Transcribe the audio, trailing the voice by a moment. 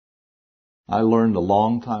I learned a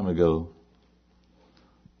long time ago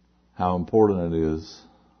how important it is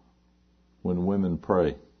when women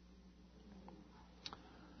pray.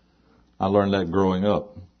 I learned that growing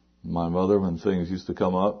up. My mother, when things used to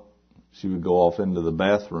come up, she would go off into the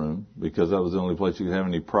bathroom because that was the only place you could have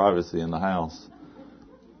any privacy in the house.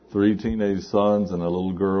 3 teenage sons and a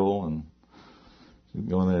little girl, and she'd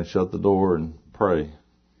go in there and shut the door and pray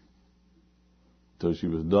until she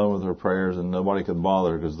was done with her prayers and nobody could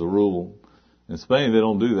bother her, because the rule in Spain, they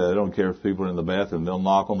don't do that. They don't care if people are in the bathroom. They'll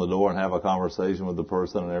knock on the door and have a conversation with the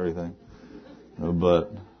person and everything.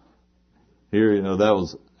 But here, that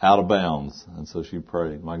was out of bounds. And so she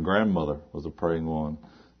prayed. My grandmother was a praying woman.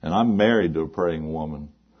 And I'm married to a praying woman.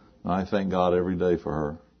 And I thank God every day for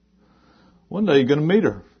her. One day you're going to meet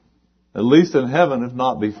her. At least in heaven, if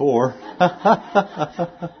not before.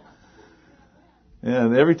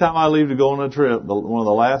 And every time I leave to go on a trip, one of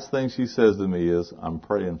the last things she says to me is, I'm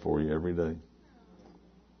praying for you every day.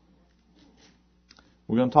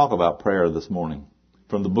 We're going to talk about prayer this morning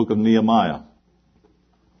from the book of Nehemiah.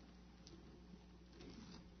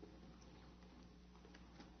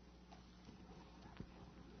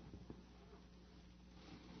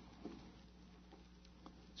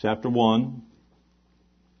 Chapter 1.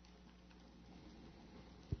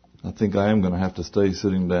 I think I am going to have to stay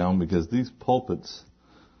sitting down because these pulpits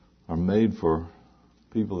are made for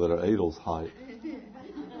people that are Adel's height.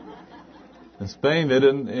 In Spain,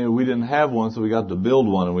 we didn't have one, so we got to build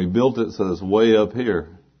one, and we built it so it's way up here.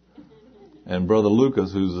 And Brother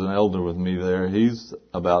Lucas, who's an elder with me there, he's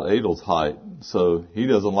about Adel's height, so he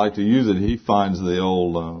doesn't like to use it. He finds the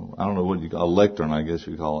old, I don't know what you call a lectern, I guess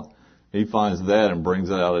you call it. He finds that and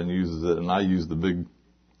brings it out and uses it, and I use the big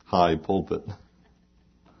high pulpit.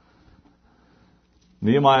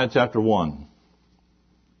 Nehemiah chapter 1.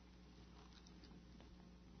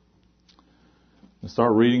 Let's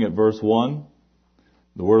start reading at verse 1.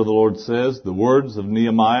 The word of the Lord says, the words of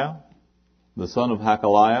Nehemiah, the son of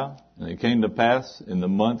Hakaliah, and it came to pass in the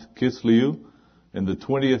month Kislev, in the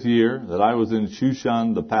 20th year, that I was in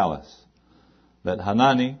Shushan the palace, that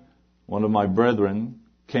Hanani, one of my brethren,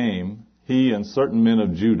 came, he and certain men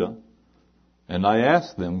of Judah, and I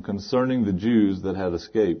asked them concerning the Jews that had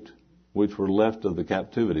escaped, which were left of the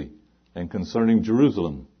captivity, and concerning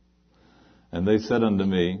Jerusalem. And they said unto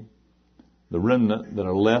me, the remnant that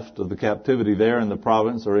are left of the captivity there in the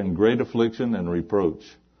province are in great affliction and reproach.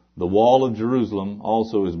 The wall of Jerusalem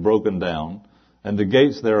also is broken down, and the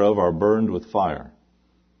gates thereof are burned with fire.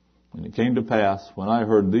 And it came to pass, when I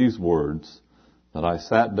heard these words, that I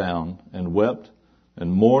sat down and wept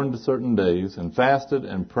and mourned certain days, and fasted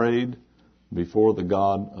and prayed before the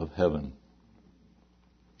God of heaven.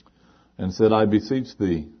 And said, I beseech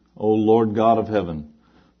thee, O Lord God of heaven,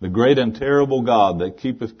 the great and terrible God that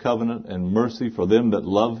keepeth covenant and mercy for them that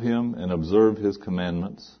love him and observe his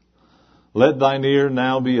commandments, let thine ear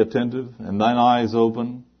now be attentive and thine eyes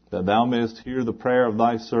open, that thou mayest hear the prayer of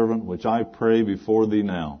thy servant, which I pray before thee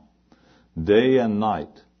now, day and night,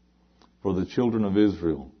 for the children of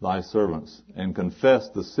Israel, thy servants, and confess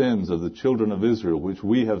the sins of the children of Israel, which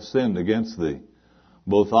we have sinned against thee.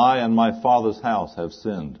 Both I and my father's house have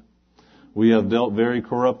sinned. We have dealt very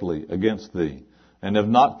corruptly against thee, and have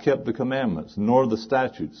not kept the commandments, nor the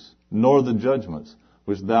statutes, nor the judgments,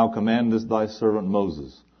 which thou commandest thy servant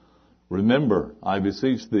Moses. Remember, I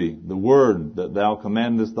beseech thee, the word that thou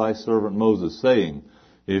commandest thy servant Moses, saying,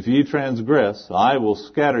 if ye transgress, I will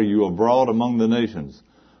scatter you abroad among the nations.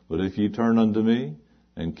 But if ye turn unto me,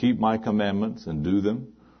 and keep my commandments, and do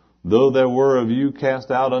them, though there were of you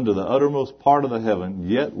cast out unto the uttermost part of the heaven,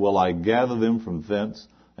 yet will I gather them from thence,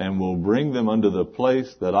 and will bring them unto the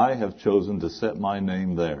place that I have chosen to set my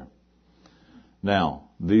name there. Now,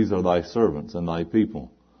 these are thy servants and thy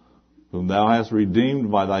people, whom thou hast redeemed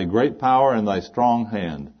by thy great power and thy strong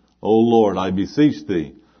hand. O Lord, I beseech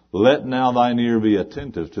thee, let now thine ear be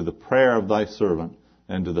attentive to the prayer of thy servant,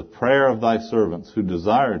 and to the prayer of thy servants who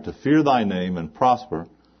desire to fear thy name and prosper.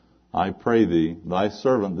 I pray thee, thy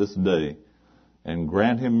servant this day, and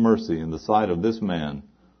grant him mercy in the sight of this man,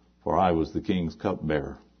 for I was the king's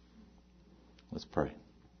cupbearer. Let's pray.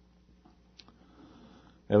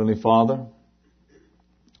 Heavenly Father,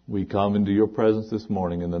 we come into your presence this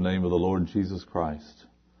morning in the name of the Lord Jesus Christ,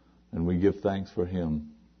 and we give thanks for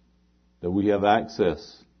him, that we have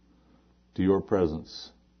access to your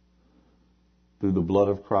presence through the blood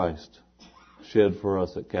of Christ shed for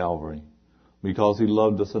us at Calvary, because he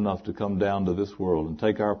loved us enough to come down to this world and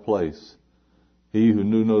take our place, he who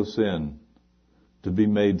knew no sin, to be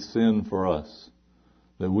made sin for us,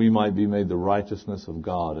 that we might be made the righteousness of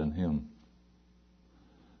God in him.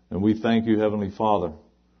 And we thank you, Heavenly Father,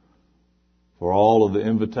 for all of the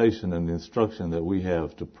invitation and the instruction that we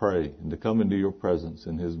have to pray and to come into your presence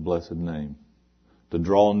in His blessed name, to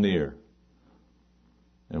draw near.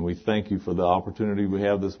 And we thank you for the opportunity we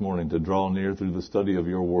have this morning to draw near through the study of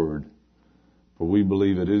your word. For we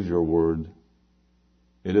believe it is your word.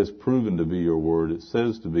 It has proven to be your word. It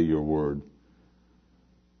says to be your word.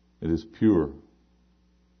 It is pure,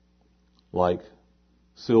 like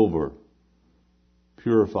silver,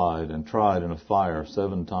 purified and tried in a fire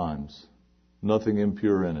 7 times. Nothing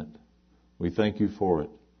impure in it. We thank you for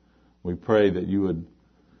it. We pray that you would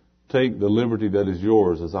take the liberty that is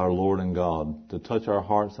yours as our Lord and God to touch our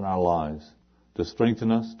hearts and our lives, to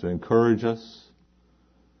strengthen us, to encourage us,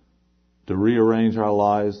 to rearrange our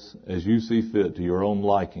lives as you see fit to your own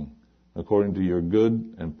liking, according to your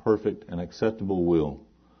good and perfect and acceptable will,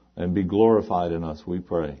 and be glorified in us, we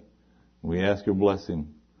pray. We ask your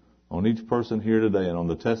blessing on each person here today and on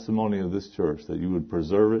the testimony of this church, that you would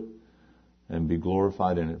preserve it and be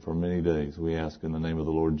glorified in it for many days. We ask in the name of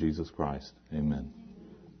the Lord Jesus Christ. Amen.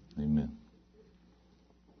 Amen.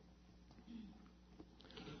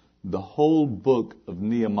 The whole book of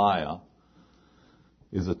Nehemiah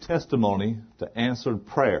is a testimony to answered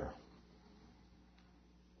prayer.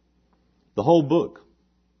 The whole book.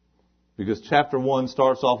 Because chapter 1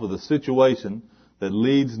 starts off with a situation that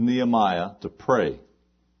leads Nehemiah to pray.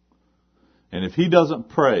 And if he doesn't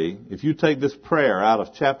pray, if you take this prayer out of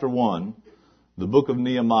chapter 1, the book of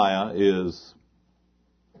Nehemiah is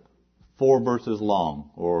 4 verses long,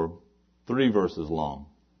 or 3 verses long.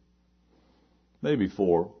 Maybe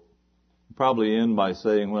 4. Probably end by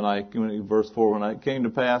saying, verse 4, when it came to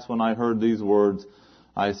pass, when I heard these words,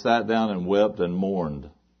 I sat down and wept and mourned.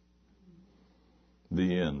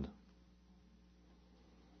 The end.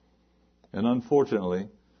 And unfortunately,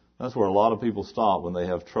 that's where a lot of people stop when they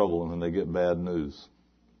have trouble and when they get bad news.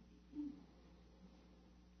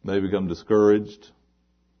 They become discouraged.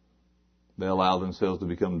 They allow themselves to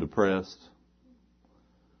become depressed.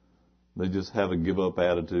 They just have a give-up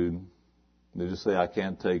attitude. They just say, I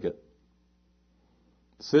can't take it.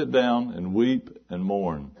 Sit down and weep and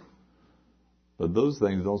mourn. But those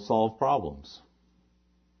things don't solve problems.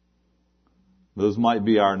 Those might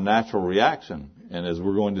be our natural reaction. And as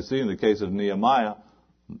we're going to see in the case of Nehemiah,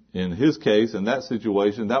 in his case, in that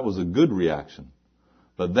situation, that was a good reaction.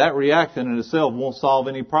 But that reaction in itself won't solve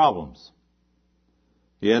any problems.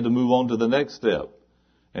 He had to move on to the next step.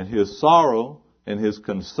 And his sorrow and his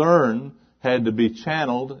concern had to be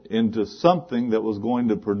channeled into something that was going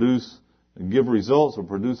to produce, give results or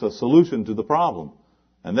produce a solution to the problem.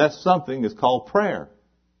 And that something is called prayer.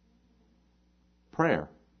 Prayer.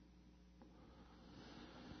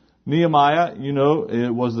 Nehemiah,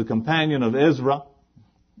 it was the companion of Ezra.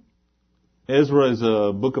 Ezra is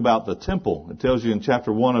a book about the temple. It tells you in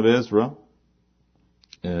chapter 1 of Ezra.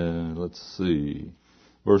 Let's see.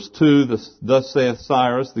 Verse 2, Thus saith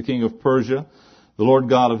Cyrus, the king of Persia, the Lord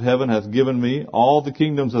God of heaven hath given me all the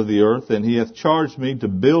kingdoms of the earth, and he hath charged me to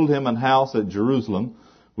build him an house at Jerusalem,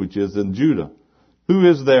 which is in Judah. Who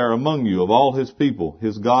is there among you of all his people?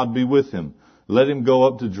 His God be with him. Let him go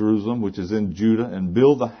up to Jerusalem, which is in Judah, and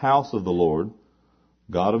build the house of the Lord,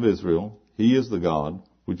 God of Israel. He is the God,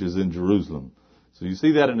 which is in Jerusalem. So you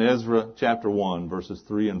see that in Ezra chapter 1, verses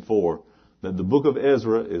 3 and 4, that the book of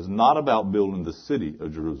Ezra is not about building the city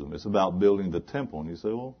of Jerusalem. It's about building the temple. And you say,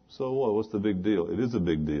 well, so what? What's the big deal? It is a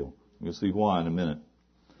big deal. You'll see why in a minute.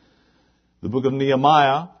 The book of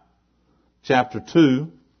Nehemiah, chapter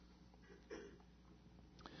 2,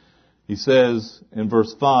 he says in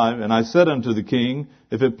verse 5, And I said unto the king,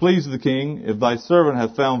 If it please the king, if thy servant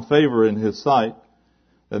have found favor in his sight,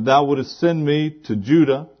 that thou wouldest send me to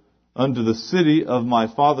Judah unto the city of my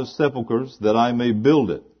father's sepulchres, that I may build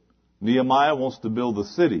it. Nehemiah wants to build the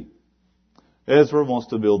city. Ezra wants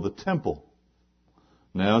to build the temple.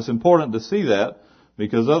 Now it's important to see that,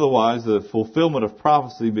 because otherwise the fulfillment of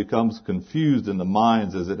prophecy becomes confused in the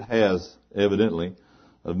minds, as it has, evidently,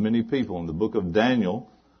 of many people. In the book of Daniel,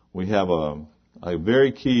 we have a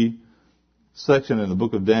very key section in the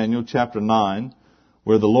book of Daniel, chapter 9,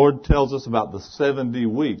 where the Lord tells us about the 70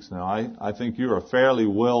 weeks. Now, I think you are fairly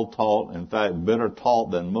well taught, in fact, better taught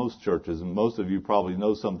than most churches, and most of you probably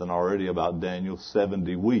know something already about Daniel's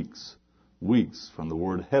 70 weeks. Weeks, from the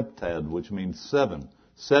word heptad, which means 7.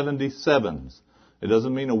 77s. It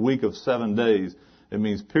doesn't mean a week of 7 days. It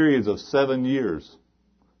means periods of 7 years.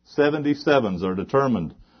 77s are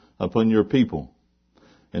determined upon your people.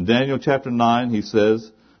 In Daniel chapter 9, he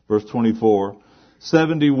says, verse 24,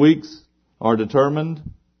 70 weeks are determined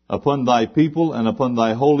upon thy people and upon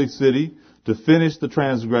thy holy city to finish the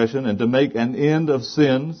transgression and to make an end of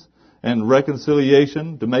sins and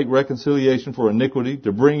reconciliation, to make reconciliation for iniquity,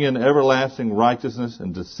 to bring in everlasting righteousness,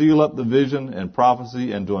 and to seal up the vision and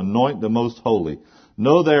prophecy, and to anoint the most holy.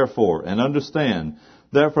 Know therefore and understand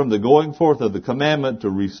that from the going forth of the commandment to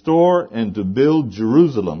restore and to build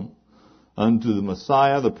Jerusalem unto the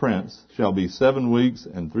Messiah the Prince shall be 7 weeks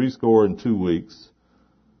and 62 weeks,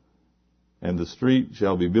 and the street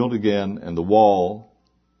shall be built again, and the wall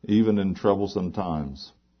even in troublesome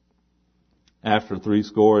times. After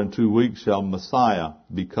 62 weeks shall Messiah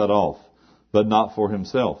be cut off, but not for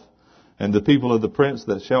himself. And the people of the prince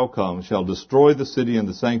that shall come shall destroy the city and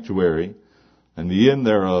the sanctuary, and the end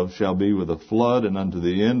thereof shall be with a flood, and unto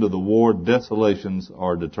the end of the war desolations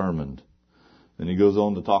are determined. Then he goes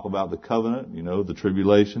on to talk about the covenant, the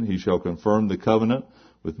tribulation. He shall confirm the covenant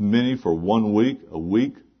with many for 1 week. A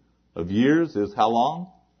week of years is how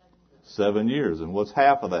long? 7 years. And what's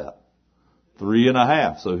half of that?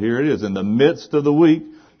 3.5. So here it is. In the midst of the week,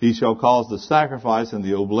 he shall cause the sacrifice and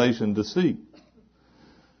the oblation to cease.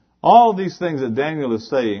 All of these things that Daniel is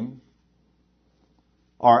saying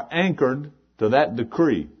are anchored to that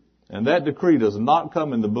decree. And that decree does not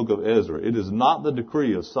come in the book of Ezra. It is not the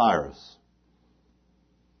decree of Cyrus.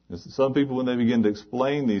 Some people, when they begin to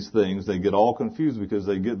explain these things, they get all confused because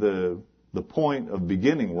they get the point of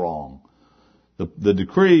beginning wrong. The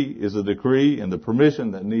decree is a decree and the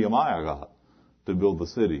permission that Nehemiah got to build the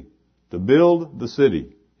city. To build the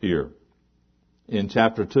city here in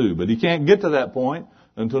chapter 2. But he can't get to that point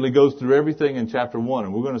until he goes through everything in chapter 1.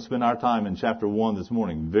 And we're going to spend our time in chapter 1 this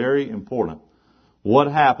morning. Very important.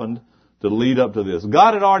 What happened to lead up to this?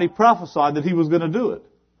 God had already prophesied that he was going to do it.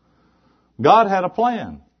 God had a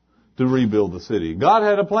plan to rebuild the city. God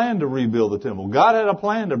had a plan to rebuild the temple. God had a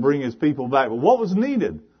plan to bring his people back. But what was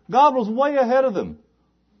needed? God was way ahead of them.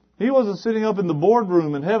 He wasn't sitting up in the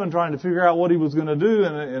boardroom in heaven trying to figure out what he was going to do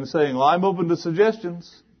and saying, well, I'm open to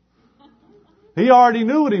suggestions. He already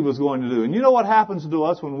knew what he was going to do. And you know what happens to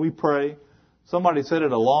us when we pray? Somebody said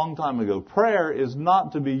it a long time ago. Prayer is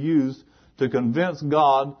not to be used to convince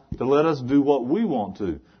God to let us do what we want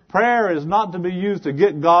to. Prayer is not to be used to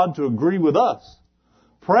get God to agree with us.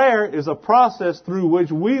 Prayer is a process through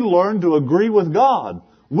which we learn to agree with God.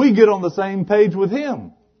 We get on the same page with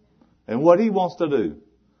him and what he wants to do.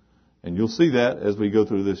 And you'll see that as we go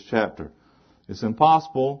through this chapter. It's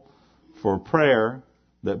impossible for prayer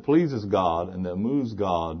that pleases God and that moves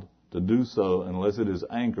God to do so unless it is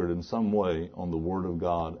anchored in some way on the Word of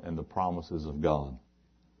God and the promises of God.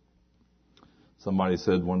 Somebody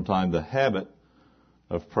said one time the habit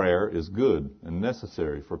of prayer is good and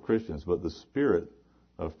necessary for Christians, but the spirit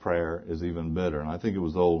of prayer is even better. And I think it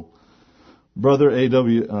was old Brother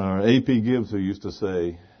A.P. Gibbs who used to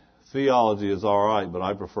say, theology is all right, but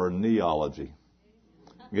I prefer neology.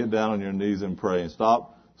 Get down on your knees and pray and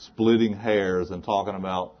stop splitting hairs and talking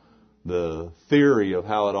about the theory of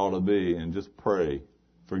how it ought to be and just pray.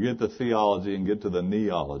 Forget the theology and get to the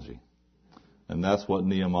neology. And that's what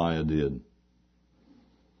Nehemiah did.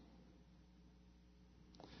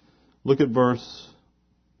 Look at verses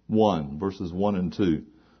 1 and 2.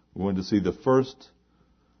 We're going to see the first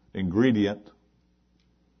ingredient,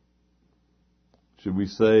 should we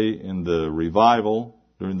say, in the revival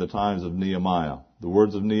during the times of Nehemiah. The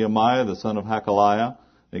words of Nehemiah, the son of Hakaliah.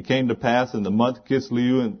 It came to pass in the month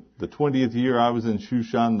Kislev, in the 20th year I was in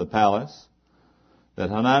Shushan the palace, that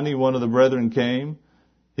Hanani, one of the brethren, came,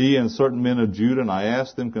 he and certain men of Judah, and I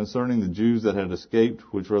asked them concerning the Jews that had escaped,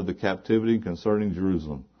 which were of the captivity, concerning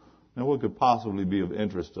Jerusalem. Now, what could possibly be of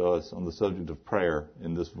interest to us on the subject of prayer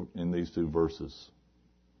in these two verses?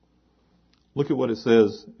 Look at what it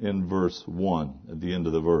says in verse 1, at the end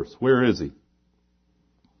of the verse. Where is he?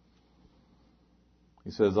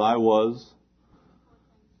 He says,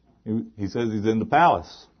 he says he's in the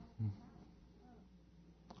palace.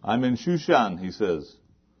 I'm in Shushan, he says,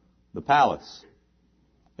 the palace.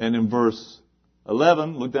 And in verse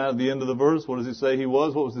 11, look down at the end of the verse, what does he say he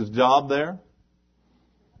was? What was his job there?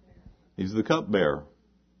 He's the cupbearer.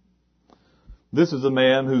 This is a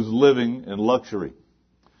man who's living in luxury.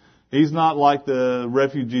 He's not like the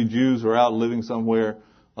refugee Jews who are out living somewhere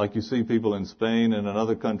like you see people in Spain and in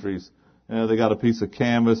other countries. They got a piece of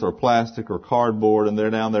canvas or plastic or cardboard and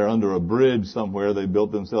they're down there under a bridge somewhere. They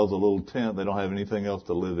built themselves a little tent. They don't have anything else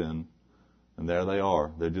to live in. And there they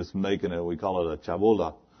are. They're just making it. We call it a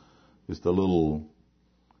chabola. Just a little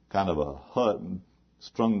kind of a hut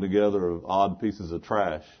strung together of odd pieces of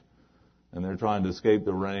trash. And they're trying to escape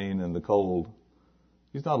the rain and the cold.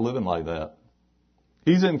 He's not living like that.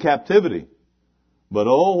 He's in captivity. But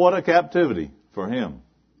oh, what a captivity for him.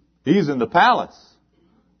 He's in the palace.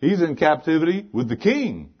 He's in captivity with the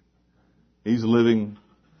king. He's living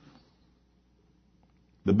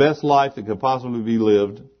The best life that could possibly be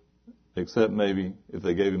lived, except maybe if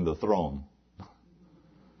they gave him the throne.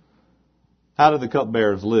 How did the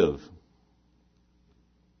cupbearers live?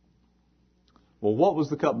 Well, what was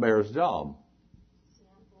the cupbearer's job?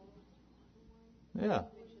 Yeah,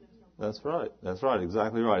 that's right. That's right,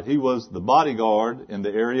 exactly right. He was the bodyguard in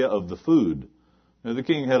the area of the food. Now, the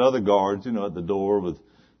king had other guards, at the door with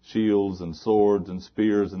shields and swords and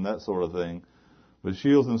spears and that sort of thing. But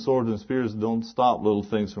shields and swords and spears don't stop little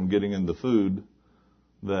things from getting in the food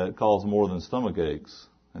that cause more than stomach aches.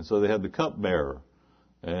 And so they had the cupbearer.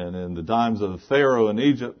 And in the times of Pharaoh in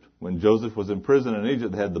Egypt, when Joseph was in prison in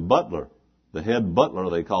Egypt, they had the butler. The head butler,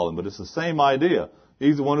 they call him. But it's the same idea.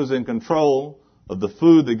 He's the one who's in control of the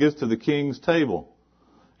food that gets to the king's table.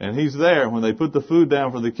 And he's there. When they put the food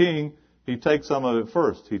down for the king, he takes some of it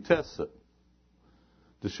first. He tests it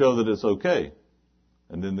to show that it's okay.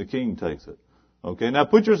 And then the king takes it. Okay, now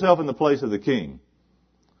put yourself in the place of the king.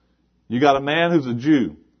 You got a man who's a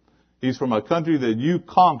Jew. He's from a country that you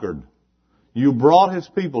conquered. You brought his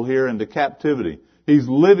people here into captivity. He's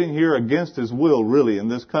living here against his will, really, in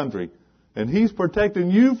this country. And he's protecting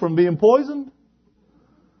you from being poisoned?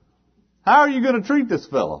 How are you going to treat this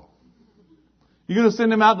fellow? You going to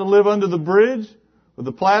send him out to live under the bridge with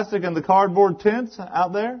the plastic and the cardboard tents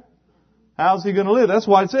out there? How's he going to live? That's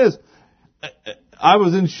why it says, I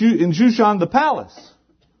was in Shushan the palace.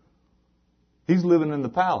 He's living in the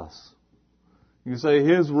palace. You can say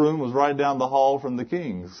his room was right down the hall from the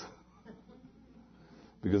king's.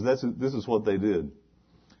 Because this is what they did.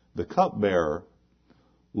 The cupbearer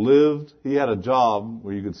lived, he had a job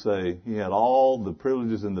where you could say he had all the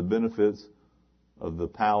privileges and the benefits of the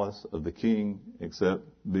palace of the king except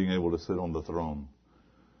being able to sit on the throne.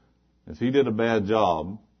 If he did a bad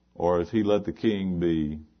job, or if he let the king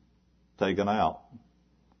be taken out,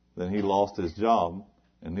 then he lost his job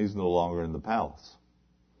and he's no longer in the palace.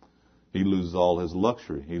 He loses all his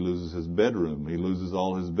luxury. He loses his bedroom. He loses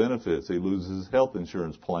all his benefits. He loses his health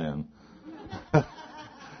insurance plan.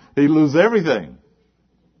 He loses everything.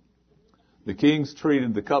 The kings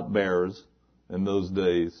treated the cupbearers in those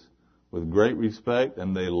days with great respect,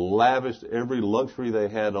 and they lavished every luxury they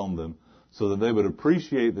had on them so that they would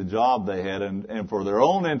appreciate the job they had and for their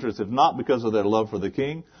own interest, if not because of their love for the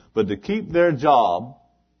king, but to keep their job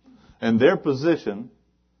and their position.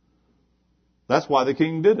 That's why the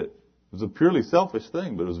king did it. It was a purely selfish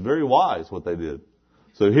thing, but it was very wise what they did.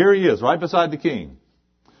 So here he is, right beside the king.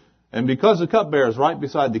 And because the cupbearer is right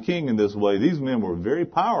beside the king in this way, these men were very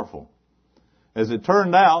powerful. As it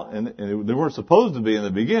turned out, and they weren't supposed to be in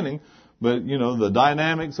the beginning, but, the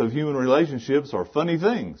dynamics of human relationships are funny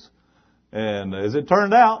things. And as it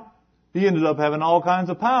turned out, he ended up having all kinds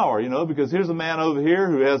of power, because here's a man over here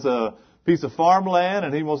who has a piece of farmland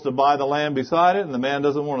and he wants to buy the land beside it and the man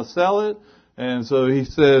doesn't want to sell it. And so he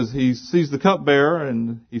sees the cupbearer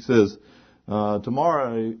and he says,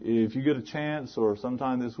 tomorrow, if you get a chance or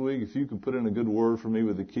sometime this week, if you can put in a good word for me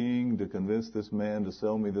with the king to convince this man to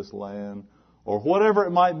sell me this land, or whatever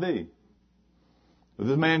it might be. But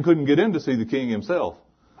this man couldn't get in to see the king himself.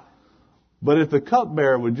 But if the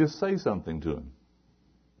cupbearer would just say something to him,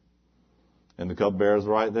 and the cupbearer's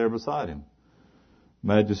right there beside him.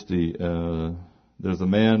 Majesty, there's a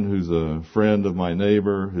man who's a friend of my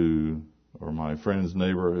neighbor or my friend's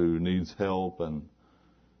neighbor who needs help, and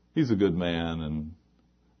he's a good man, and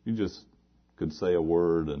you just could say a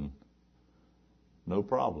word and no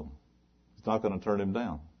problem. It's not going to turn him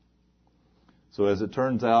down. So as it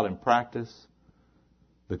turns out in practice,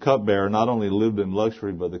 the cupbearer not only lived in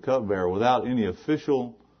luxury, but the cupbearer, without any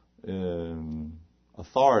official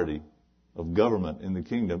authority of government in the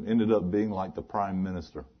kingdom, ended up being like the prime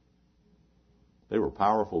minister. They were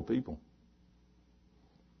powerful people.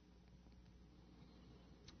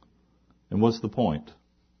 And what's the point?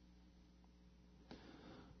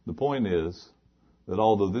 The point is that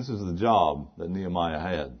although this is the job that Nehemiah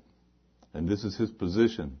had, and this is his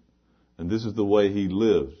position, and this is the way he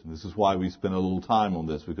lived, and this is why we spent a little time on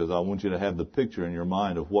this, because I want you to have the picture in your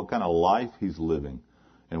mind of what kind of life he's living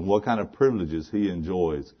and what kind of privileges he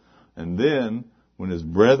enjoys. And then, when his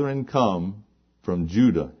brethren come from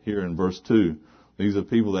Judah, here in verse 2, these are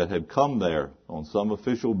people that had come there on some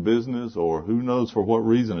official business or who knows for what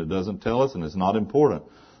reason. It doesn't tell us, and it's not important.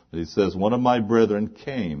 But he says, one of my brethren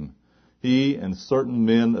came, he and certain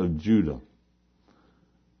men of Judah.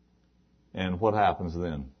 And what happens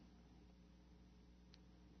then?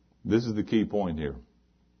 This is the key point here.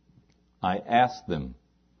 I asked them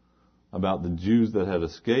about the Jews that had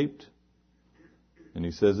escaped, and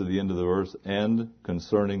he says at the end of the verse, and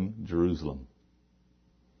concerning Jerusalem.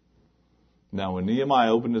 Now, when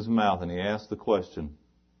Nehemiah opened his mouth and he asked the question,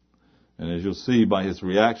 And as you'll see by his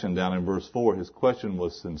reaction down in verse 4, his question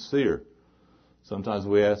was sincere. Sometimes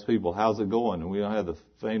we ask people, how's it going? And we don't have the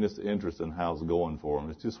faintest interest in how it's going for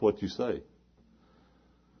them. It's just what you say.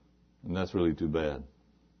 And that's really too bad.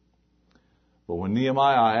 But when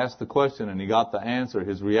Nehemiah asked the question and he got the answer,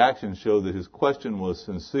 his reaction showed that his question was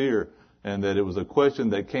sincere and that it was a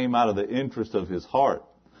question that came out of the interest of his heart.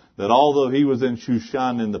 That although he was in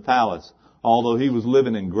Shushan in the palace, although he was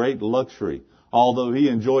living in great luxury, although he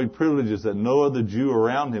enjoyed privileges that no other Jew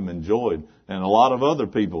around him enjoyed, and a lot of other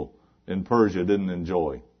people in Persia didn't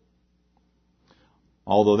enjoy.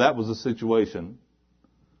 Although that was the situation,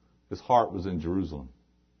 his heart was in Jerusalem.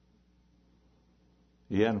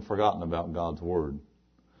 He hadn't forgotten about God's word.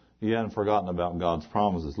 He hadn't forgotten about God's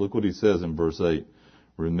promises. Look what he says in verse 8.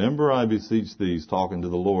 Remember, I beseech thee, he's talking to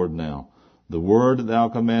the Lord now, the word that thou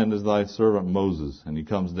commandest thy servant Moses. And he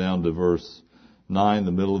comes down to verse 9,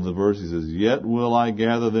 the middle of the verse. He says, Yet will I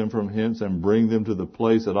gather them from hence and bring them to the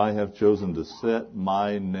place that I have chosen to set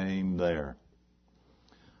my name there.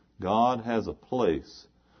 God has a place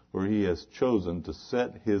where he has chosen to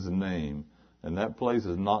set his name. And that place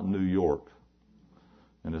is not New York.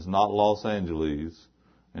 And it's not Los Angeles.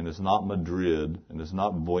 And it's not Madrid. And it's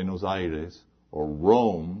not Buenos Aires or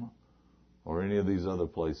Rome or any of these other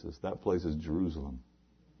places. That place is Jerusalem.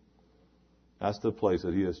 That's the place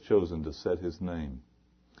that he has chosen to set his name.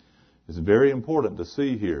 It's very important to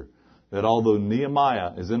see here that although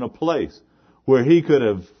Nehemiah is in a place where he could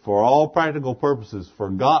have, for all practical purposes,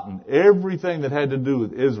 forgotten everything that had to do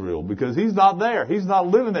with Israel, because he's not there. He's not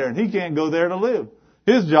living there, and he can't go there to live.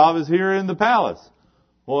 His job is here in the palace.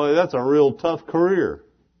 Boy, that's a real tough career.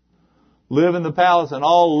 Live in the palace in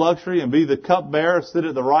all luxury and be the cupbearer, sit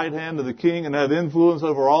at the right hand of the king and have influence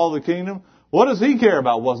over all the kingdom. What does he care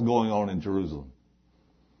about what's going on in Jerusalem?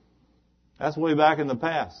 That's way back in the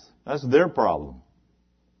past. That's their problem.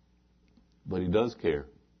 But he does care.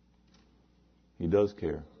 He does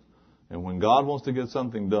care. And when God wants to get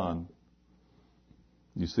something done,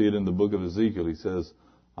 you see it in the book of Ezekiel. He says,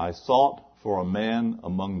 I sought for a man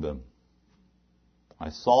among them. I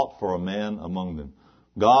sought for a man among them.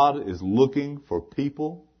 God is looking for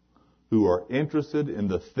people who are interested in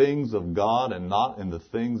the things of God and not in the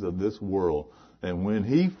things of this world. And when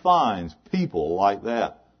he finds people like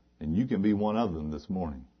that, and you can be one of them this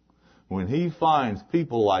morning, when he finds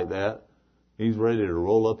people like that, he's ready to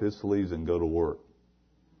roll up his sleeves and go to work.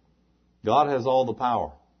 God has all the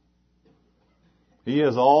power. He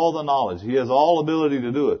has all the knowledge. He has all ability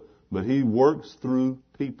to do it. But he works through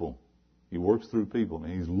people. He works through people.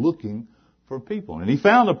 And he's looking for people. And he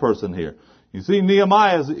found a person here. You see,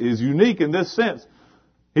 Nehemiah is unique in this sense.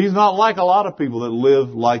 He's not like a lot of people that live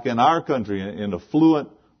like in our country, in affluent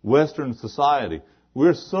Western society.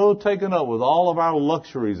 We're so taken up with all of our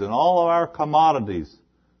luxuries and all of our commodities.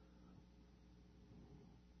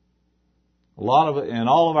 A lot of it, and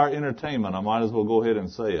all of our entertainment, I might as well go ahead and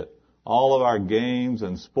say it. All of our games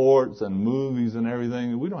and sports and movies and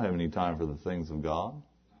everything, we don't have any time for the things of God.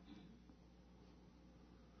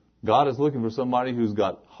 God is looking for somebody who's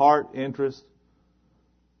got heart, interest,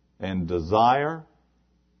 and desire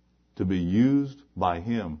to be used by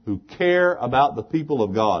him, who care about the people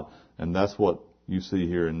of God. And that's what you see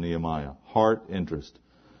here in Nehemiah. Heart, interest.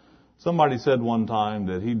 Somebody said one time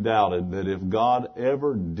that he doubted that if God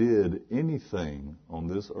ever did anything on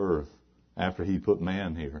this earth after he put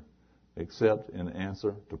man here, except in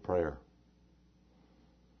answer to prayer.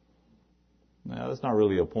 Now, that's not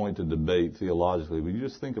really a point to debate theologically, but you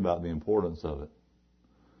just think about the importance of it.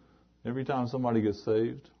 Every time somebody gets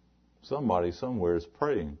saved, somebody somewhere is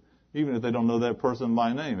praying, even if they don't know that person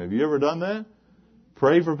by name. Have you ever done that?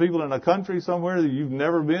 Pray for people in a country somewhere that you've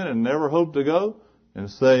never been and never hoped to go, and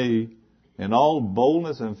say, in all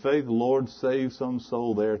boldness and faith, Lord, save some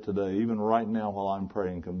soul there today, even right now while I'm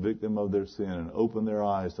praying. Convict them of their sin and open their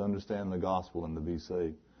eyes to understand the gospel and to be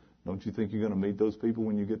saved. Don't you think you're going to meet those people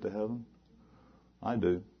when you get to heaven? I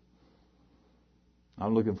do.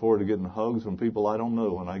 I'm looking forward to getting hugs from people I don't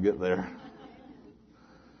know when I get there.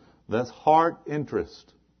 That's heart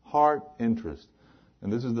interest. Heart interest.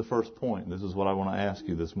 And this is the first point. This is what I want to ask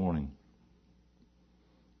you this morning.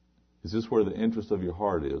 Is this where the interest of your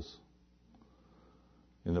heart is?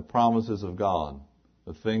 In the promises of God,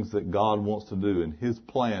 the things that God wants to do in his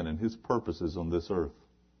plan and his purposes on this earth.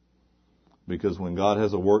 Because when God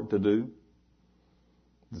has a work to do,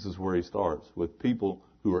 this is where he starts, with people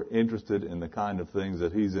who are interested in the kind of things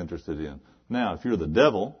that he's interested in. Now, if you're the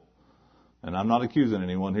devil, and I'm not accusing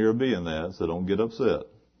anyone here of being that, so don't get upset.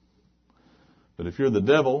 But if you're the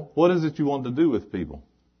devil, what is it you want to do with people?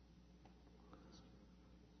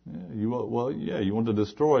 You want to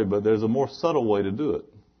destroy, but there's a more subtle way to do it.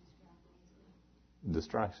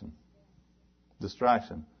 Distraction.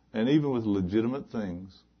 Distraction. And even with legitimate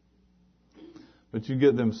things. But you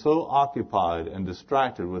get them so occupied and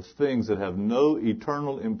distracted with things that have no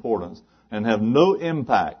eternal importance and have no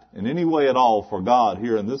impact in any way at all for God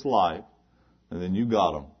here in this life. And then you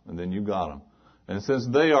got them. And then you got them. And since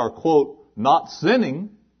they are, quote, not sinning,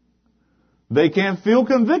 they can't feel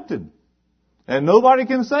convicted. And nobody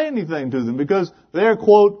can say anything to them because they're,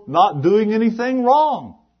 quote, not doing anything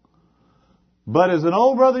wrong. But as an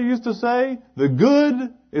old brother used to say, the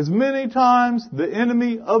good is many times the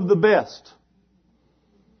enemy of the best.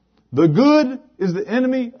 The good is the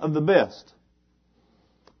enemy of the best.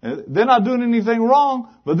 And they're not doing anything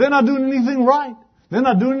wrong, but they're not doing anything right. They're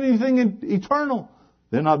not doing anything eternal.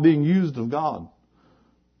 They're not being used of God.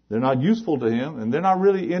 They're not useful to Him, and they're not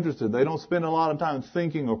really interested. They don't spend a lot of time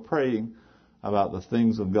thinking or praying about the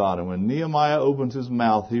things of God. And when Nehemiah opens his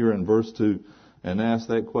mouth here in verse 2 and asks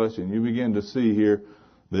that question, you begin to see here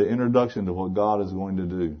the introduction to what God is going to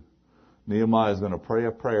do. Nehemiah is going to pray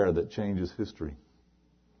a prayer that changes history.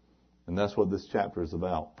 And that's what this chapter is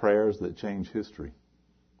about. Prayers that change history.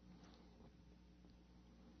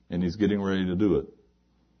 And he's getting ready to do it.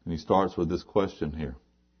 And he starts with this question here.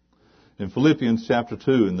 In Philippians chapter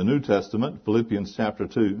 2, in the New Testament, Philippians chapter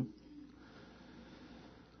 2,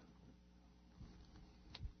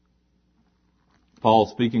 Paul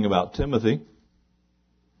speaking about Timothy.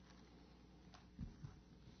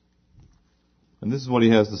 And this is what he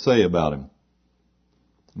has to say about him.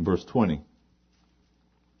 In verse 20.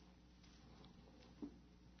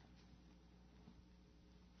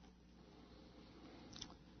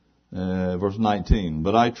 Verse 19.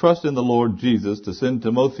 But I trust in the Lord Jesus to send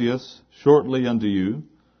Timotheus shortly unto you,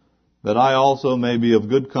 that I also may be of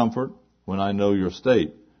good comfort when I know your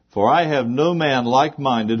state. For I have no man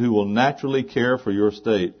like-minded who will naturally care for your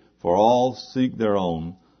state, for all seek their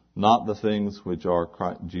own, not the things which are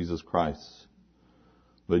Jesus Christ's.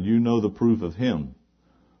 But you know the proof of him,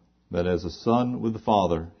 that as a son with the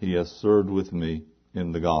Father, he has served with me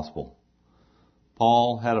in the gospel.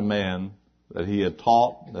 Paul had a man that he had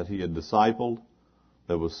taught, that he had discipled,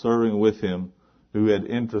 that was serving with him, who had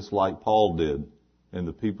interests like Paul did in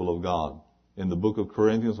the people of God. In the book of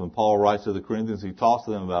Corinthians, when Paul writes to the Corinthians, he talks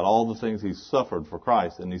to them about all the things he suffered for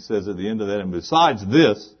Christ. And he says at the end of that, and besides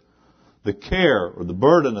this, the care or the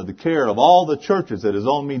burden of the care of all the churches that is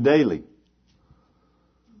on me daily.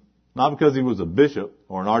 Not because he was a bishop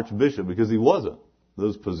or an archbishop, because he wasn't.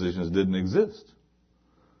 Those positions didn't exist.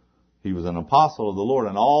 He was an apostle of the Lord,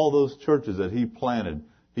 and all those churches that he planted,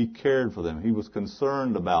 he cared for them. He was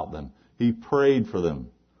concerned about them. He prayed for them.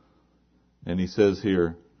 And he says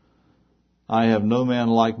here, I have no man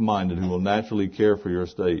like-minded who will naturally care for your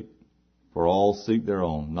state, for all seek their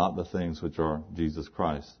own, not the things which are Jesus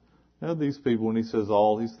Christ. Now these people, when he says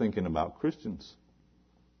all, he's thinking about Christians.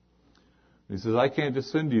 He says, I can't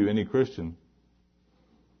just send you any Christian,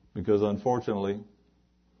 because unfortunately,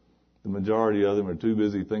 the majority of them are too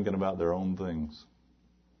busy thinking about their own things.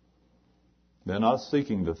 They're not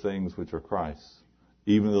seeking the things which are Christ's,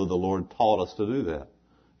 even though the Lord taught us to do that.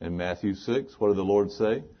 In Matthew 6, what did the Lord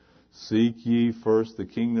say? Seek ye first the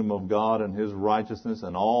kingdom of God and His righteousness,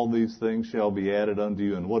 and all these things shall be added unto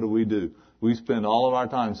you. And what do? We spend all of our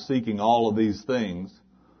time seeking all of these things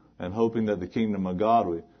and hoping that the kingdom of God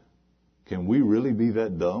will. Can we really be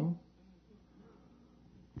that dumb?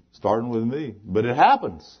 Starting with me. But it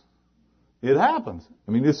happens. It happens.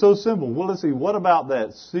 I mean, it's so simple. Well, let's see. What about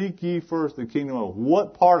that? Seek ye first the kingdom of...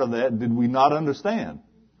 What part of that did we not understand?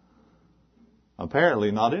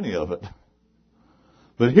 Apparently not any of it.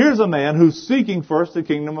 But here's a man who's seeking first the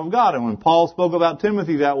kingdom of God. And when Paul spoke about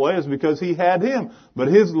Timothy that way, it's because he had him. But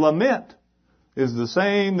his lament is the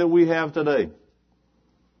same that we have today.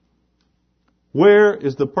 Where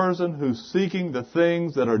is the person who's seeking the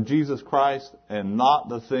things that are Jesus Christ and not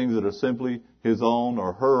the things that are simply his own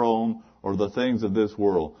or her own or the things of this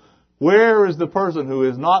world? Where is the person who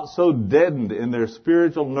is not so deadened in their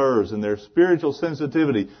spiritual nerves and their spiritual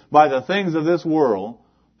sensitivity by the things of this world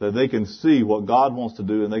that they can see what God wants to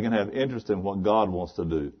do and they can have interest in what God wants to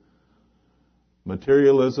do?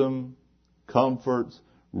 Materialism, comforts,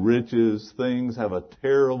 riches, things have a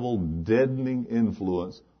terrible deadening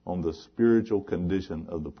influence on the spiritual condition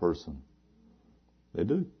of the person. They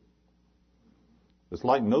do. It's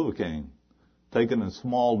like Novocaine, taken in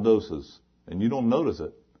small doses, and you don't notice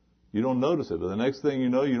it. You don't notice it, but the next thing you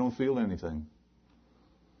know, you don't feel anything.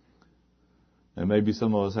 And maybe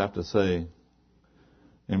some of us have to say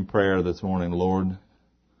in prayer this morning, Lord,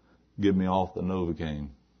 get me off the Novocaine.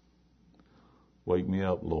 Wake me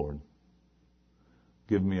up, Lord.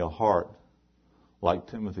 Give me a heart like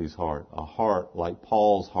Timothy's heart, a heart like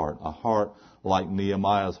Paul's heart, a heart like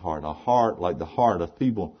Nehemiah's heart, a heart like the heart of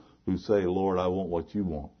people who say, Lord, I want what you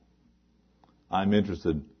want. I'm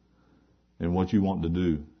interested in what you want to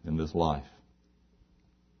do in this life.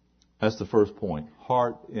 That's the first point.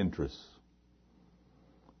 Heart interests.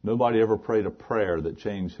 Nobody ever prayed a prayer that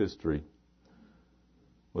changed history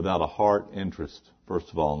without a heart interest, first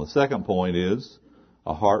of all. And the second point is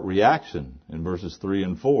a heart reaction in verses 3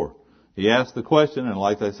 and 4. He asked the question, and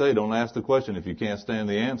like they say, don't ask the question if you can't stand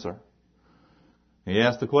the answer. He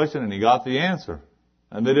asked the question and he got the answer.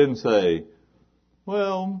 And they didn't say,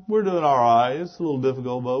 well, we're doing all right. It's a little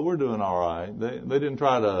difficult, but we're doing all right. They didn't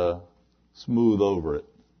try to smooth over it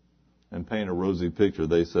and paint a rosy picture.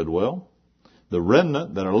 They said, well, the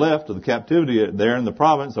remnant that are left of the captivity there in the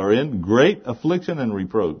province are in great affliction and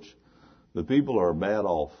reproach. The people are bad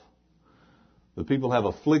off. The people have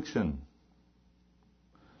affliction.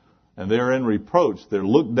 And they're in reproach. They're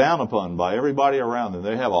looked down upon by everybody around them.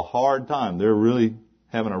 They have a hard time. They're really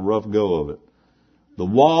having a rough go of it. The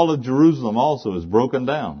wall of Jerusalem also is broken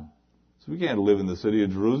down. So we can't live in the city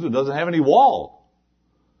of Jerusalem. It doesn't have any wall.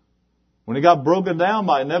 When it got broken down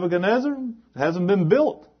by Nebuchadnezzar, it hasn't been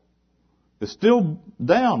built. It's still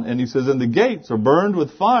down. And he says, and the gates are burned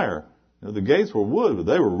with fire. You know, the gates were wood, but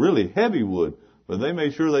they were really heavy wood. But they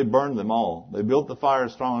made sure they burned them all. They built the fire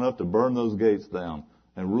strong enough to burn those gates down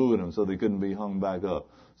and ruin them so they couldn't be hung back up.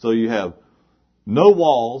 So you have no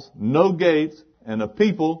walls, no gates, and a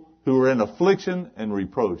people who are in affliction and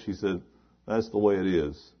reproach. He said, that's the way it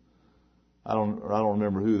is. I don't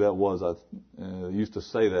remember who that was. I used to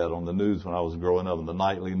say that on the news when I was growing up, in the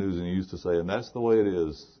nightly news, and he used to say, and that's the way it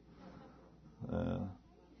is.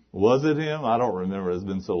 Was it him? I don't remember. It's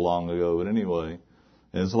been so long ago. But anyway,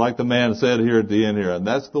 and it's like the man said here at the end here, and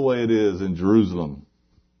that's the way it is in Jerusalem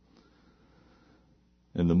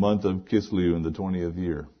in the month of Kislev in the 20th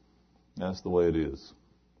year. That's the way it is.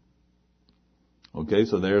 Okay,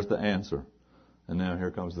 so there's the answer. And now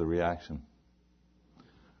here comes the reaction.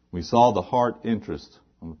 We saw the heart interest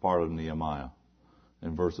on the part of Nehemiah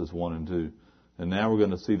in verses 1 and 2. And now we're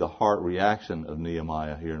going to see the heart reaction of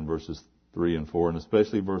Nehemiah here in verses 3 and 4, and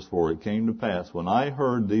especially verse 4. It came to pass, when I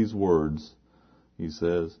heard these words, he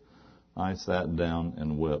says, I sat down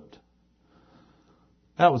and wept.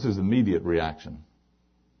 That was his immediate reaction.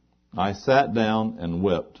 I sat down and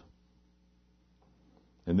wept.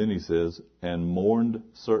 And then he says, and mourned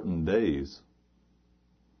certain days.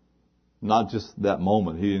 Not just that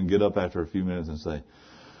moment. He didn't get up after a few minutes and say,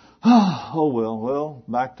 oh well,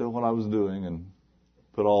 back to what I was doing and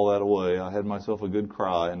put all that away. I had myself a good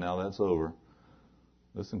cry and now that's over.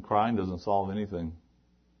 Listen, crying doesn't solve anything.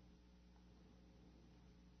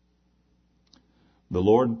 The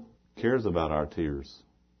Lord cares about our tears.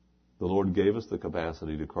 The Lord gave us the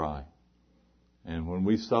capacity to cry. And when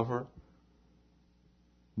we suffer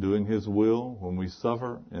doing His will, when we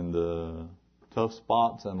suffer in the tough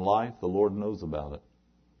spots in life, the Lord knows about it.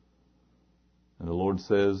 And the Lord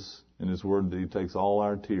says in His Word that He takes all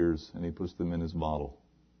our tears and He puts them in His bottle.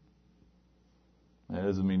 That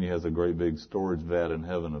doesn't mean He has a great big storage vat in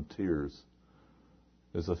heaven of tears.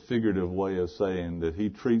 It's a figurative way of saying that He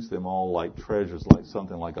treats them all like treasures, like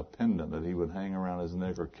something like a pendant that He would hang around His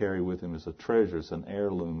neck or carry with Him. It's a treasure, it's an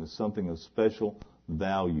heirloom, it's something of special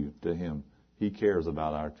value to Him. He cares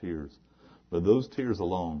about our tears. But those tears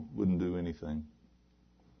alone wouldn't do anything.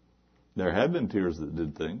 There have been tears that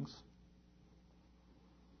did things.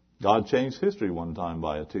 God changed history one time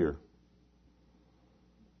by a tear.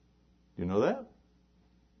 You know that?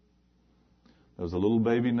 There was a little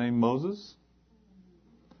baby named Moses.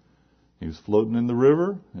 He was floating in the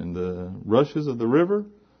river, in the rushes of the river,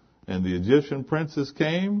 and the Egyptian princess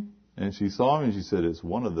came, and she saw him, and she said, it's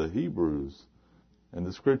one of the Hebrews. And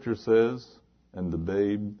the scripture says, and the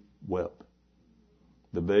babe wept.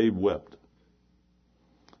 The babe wept.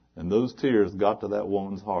 And those tears got to that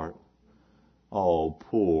woman's heart. Oh,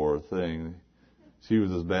 poor thing. She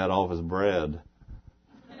was as bad off as Brad,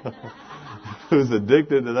 who's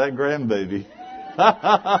addicted to that grandbaby.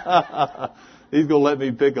 He's going to let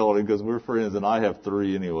me pick on him because we're friends, and I have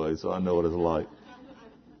 3 anyway, so I know what it's like.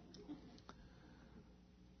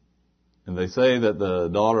 And they say that the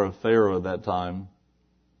daughter of Pharaoh at that time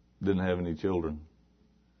didn't have any children.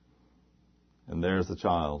 And there's the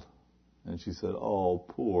child. And she said, oh,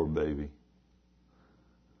 poor baby.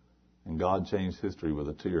 And God changed history with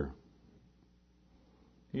a tear.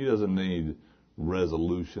 He doesn't need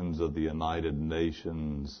resolutions of the United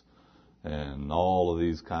Nations and all of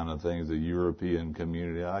these kind of things, the European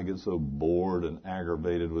community. I get so bored and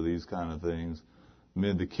aggravated with these kind of things. I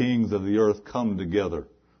mean, the kings of the earth come together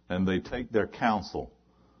and they take their counsel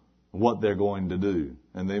what they're going to do.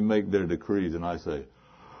 And they make their decrees, and I say,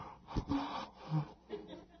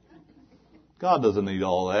 God doesn't need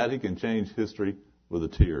all that. He can change history with a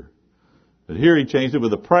tear. But here He changed it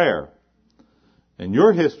with a prayer. In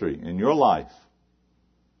your history, in your life,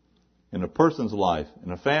 in a person's life,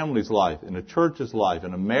 in a family's life, in a church's life,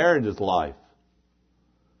 in a marriage's life,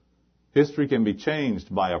 history can be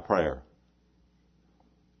changed by a prayer.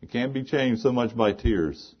 It can't be changed so much by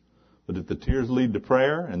tears. But if the tears lead to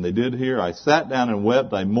prayer, and they did here, I sat down and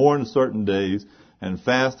wept, I mourned certain days, and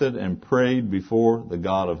fasted and prayed before the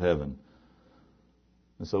God of heaven.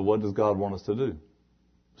 And so what does God want us to do?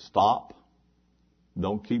 Stop.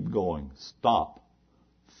 Don't keep going. Stop.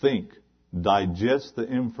 Think. Digest the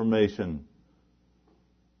information.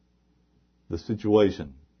 The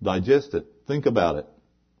situation. Digest it. Think about it.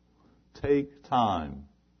 Take time.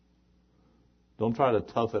 Don't try to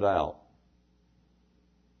tough it out.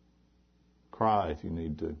 Cry if you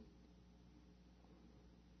need to.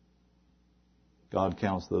 God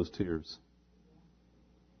counts those tears.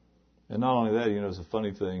 And not only that, it's a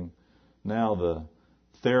funny thing. Now the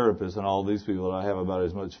therapists and all these people that I have about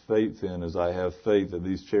as much faith in as I have faith that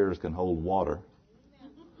these chairs can hold water.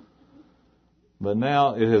 But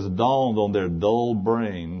now it has dawned on their dull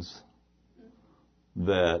brains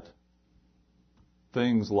that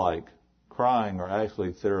things like crying are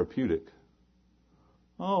actually therapeutic.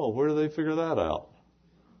 Oh, where do they figure that out?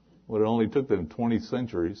 Well, it only took them 20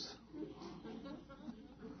 centuries.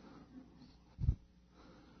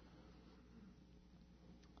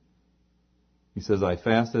 He says, I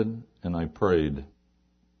fasted and I prayed.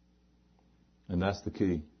 And that's the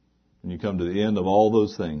key. When you come to the end of all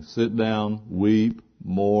those things, sit down, weep,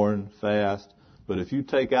 mourn, fast. But if you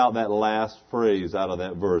take out that last phrase out of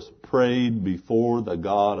that verse, prayed before the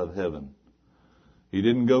God of heaven. He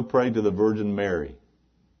didn't go pray to the Virgin Mary.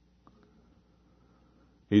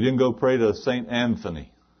 He didn't go pray to St.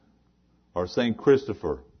 Anthony or St.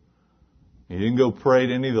 Christopher. He didn't go pray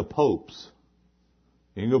to any of the popes.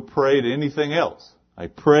 He didn't go pray to anything else. I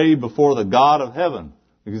pray before the God of heaven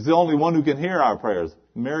because He's the only one who can hear our prayers.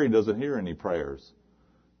 Mary doesn't hear any prayers.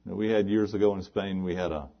 We had years ago in Spain, we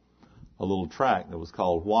had a little tract that was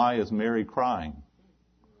called, Why is Mary Crying?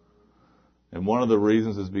 And one of the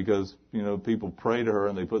reasons is because, people pray to her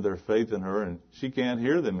and they put their faith in her and she can't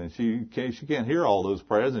hear them and she can't hear all those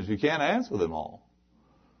prayers and she can't answer them all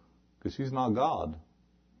because she's not God.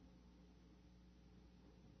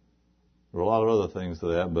 There are a lot of other things to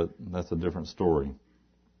that, but that's a different story.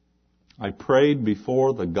 I prayed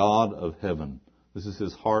before the God of heaven. This is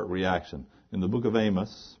his heart reaction. In the book of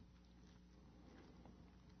Amos,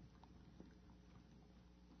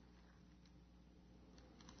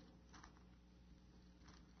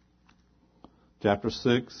 chapter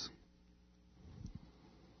 6,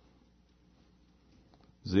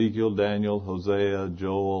 Ezekiel, Daniel, Hosea,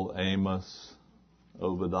 Joel, Amos,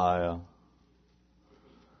 Obadiah.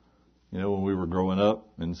 When we were growing up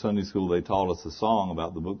in Sunday school, they taught us a song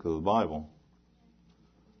about the book of the Bible.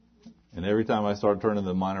 And every time I start turning to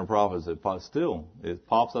the minor prophets, it pops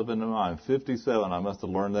up into my mind. 57, I must have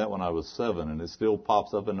learned that when I was 7, and it still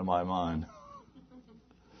pops up into my mind.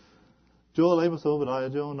 Joel, Amos, Obadiah,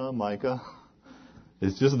 Jonah, Micah.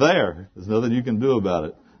 It's just there. There's nothing you can do about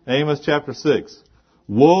it. Amos chapter 6.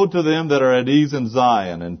 Woe to them that are at ease in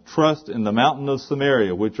Zion, and trust in the mountain of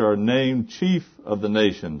Samaria, which are named chief of the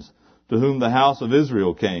nations, to whom the house of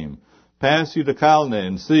Israel came. Pass you to Calneh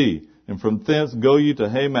and see, and from thence go ye to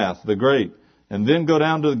Hamath the great, and then go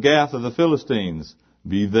down to the Gath of the Philistines.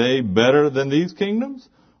 Be they better than these kingdoms?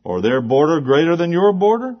 Or their border greater than your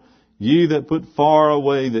border? Ye that put far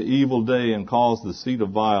away the evil day, and cause the seat of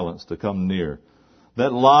violence to come near,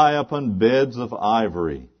 that lie upon beds of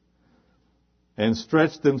ivory, and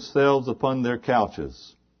stretch themselves upon their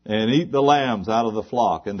couches, and eat the lambs out of the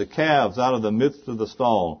flock, and the calves out of the midst of the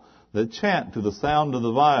stall, that chant to the sound of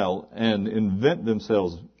the viol, and invent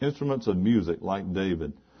themselves instruments of music like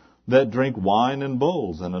David, that drink wine in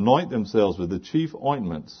bowls, and anoint themselves with the chief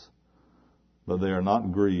ointments, but they are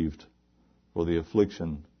not grieved for the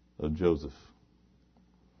affliction of Joseph.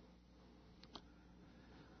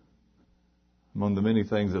 Among the many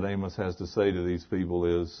things that Amos has to say to these people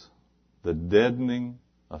is the deadening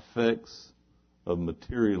effects of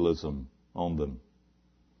materialism on them.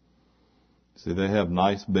 See, they have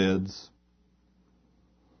nice beds.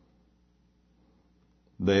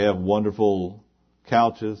 They have wonderful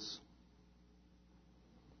couches.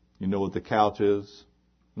 You know what the couch is?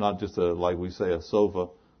 Not just like we say, a sofa,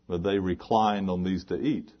 but they reclined on these to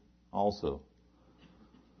eat also.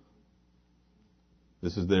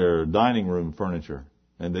 This is their dining room furniture.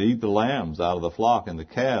 And they eat the lambs out of the flock and the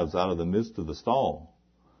calves out of the midst of the stall.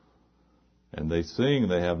 And they sing,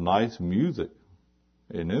 they have nice music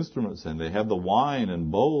and instruments, and they have the wine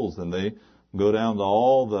and bowls, and they go down to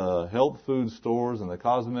all the health food stores and the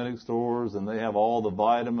cosmetic stores, and they have all the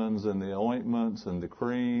vitamins and the ointments and the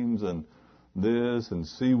creams and this and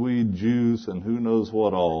seaweed juice and who knows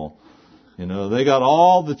what all. You know, they got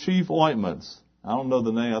all the chief ointments. I don't know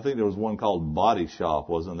the name. I think there was one called Body Shop,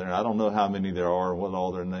 wasn't there? I don't know how many there are and what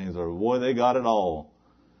all their names are. Boy, they got it all.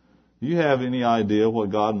 Do you have any idea what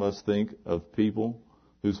God must think of people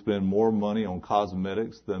who spend more money on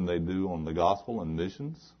cosmetics than they do on the gospel and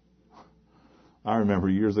missions? I remember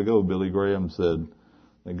years ago, Billy Graham said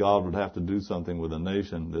that God would have to do something with a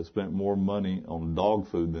nation that spent more money on dog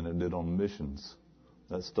food than it did on missions.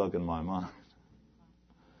 That stuck in my mind.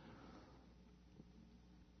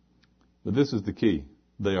 But this is the key.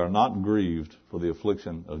 They are not grieved for the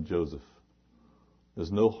affliction of Joseph.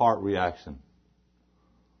 There's no heart reaction.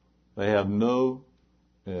 They have no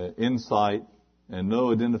insight and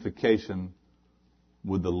no identification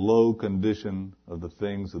with the low condition of the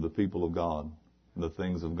things of the people of God, the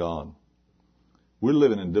things of God. We're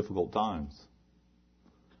living in difficult times.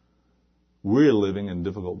 We're living in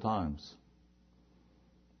difficult times.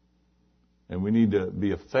 And we need to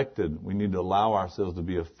be affected. We need to allow ourselves to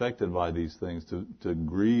be affected by these things, to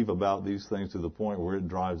grieve about these things to the point where it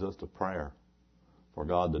drives us to prayer for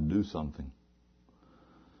God to do something.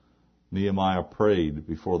 Nehemiah prayed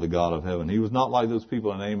before the God of heaven. He was not like those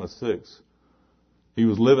people in Amos 6. He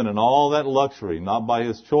was living in all that luxury, not by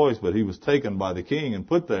his choice, but he was taken by the king and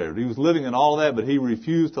put there. He was living in all that, but he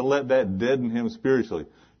refused to let that deaden him spiritually.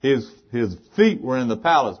 His feet were in the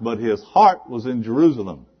palace, but his heart was in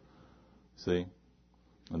Jerusalem. See?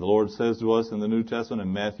 And the Lord says to us in the New Testament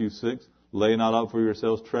in Matthew 6, lay not up for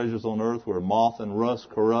yourselves treasures on earth where moth and rust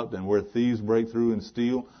corrupt and where thieves break through and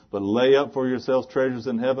steal, but lay up for yourselves treasures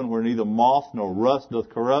in heaven where neither moth nor rust doth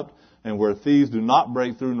corrupt and where thieves do not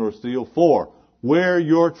break through nor steal. For where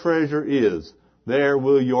your treasure is, there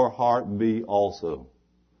will your heart be also.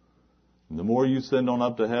 And the more you send on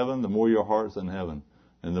up to heaven, the more your heart's in heaven.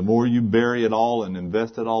 And the more you bury it all and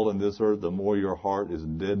invest it all in this earth, the more your heart is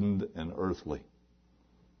deadened and earthly.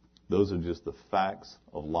 Those are just the facts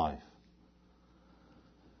of life.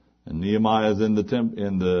 And Nehemiah is in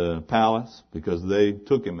the palace because they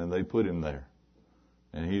took him and they put him there.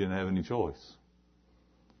 And he didn't have any choice.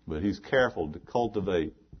 But he's careful to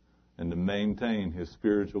cultivate and to maintain his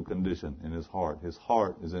spiritual condition in his heart. His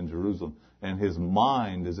heart is in Jerusalem. And his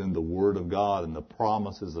mind is in the Word of God and the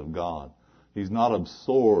promises of God. He's not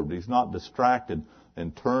absorbed. He's not distracted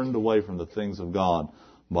and turned away from the things of God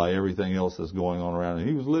by everything else that's going on around him.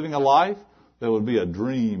 He was living a life that would be a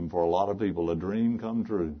dream for a lot of people, a dream come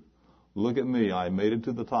true. Look at me. I made it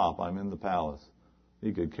to the top. I'm in the palace.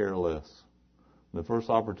 He could care less. The first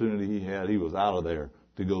opportunity he had, he was out of there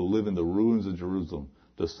to go live in the ruins of Jerusalem,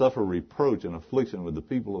 to suffer reproach and affliction with the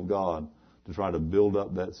people of God, to try to build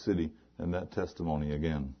up that city and that testimony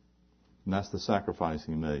again. And that's the sacrifice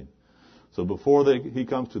he made. So before he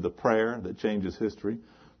comes to the prayer that changes history,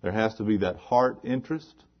 there has to be that heart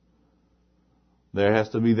interest. There has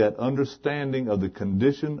to be that understanding of the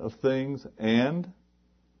condition of things and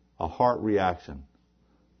a heart reaction.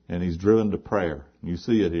 And he's driven to prayer. You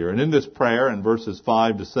see it here. And in this prayer, in verses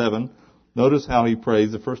 5 to 7, notice how he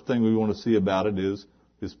prays. The first thing we want to see about it is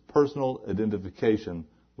his personal identification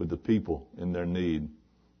with the people in their need.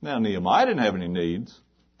 Now, Nehemiah didn't have any needs,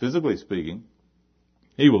 physically speaking.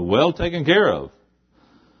 He was well taken care of.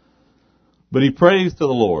 But he prays to the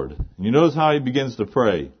Lord. And you notice how he begins to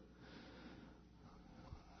pray.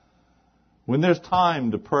 When there's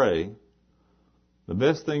time to pray, the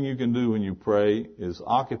best thing you can do when you pray is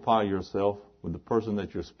occupy yourself with the person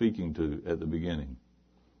that you're speaking to at the beginning.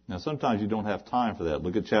 Now, sometimes you don't have time for that.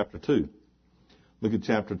 Look at chapter 2. Look at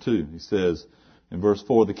chapter 2. He says in verse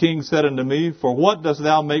 4, the king said unto me, for what dost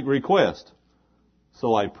thou make request?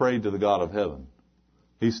 So I prayed to the God of heaven.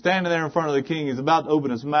 He's standing there in front of the king. He's about to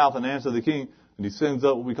open his mouth and answer the king. And he sends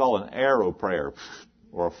up what we call an arrow prayer.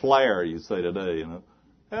 Or a flare, you say today. You know,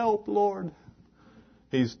 help, Lord.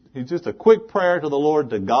 He's just a quick prayer to the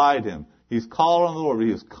Lord to guide him. He's calling on the Lord.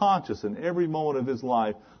 He is conscious in every moment of his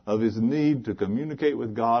life of his need to communicate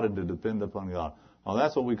with God and to depend upon God. Now,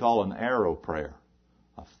 that's what we call an arrow prayer.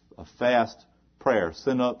 A fast prayer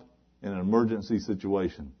sent up in an emergency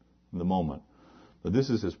situation in the moment. But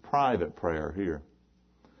this is his private prayer here.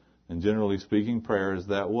 And generally speaking, prayer is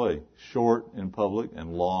that way. Short in public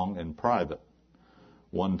and long in private.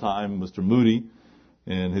 One time, Mr. Moody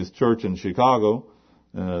in his church in Chicago,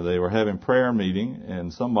 they were having prayer meeting,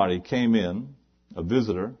 and somebody came in, a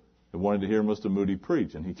visitor, that wanted to hear Mr. Moody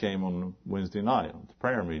preach. And he came on Wednesday night at the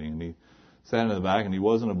prayer meeting. And he sat in the back, and he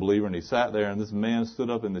wasn't a believer, and he sat there, and this man stood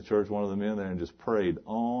up in the church, one of the men there, and just prayed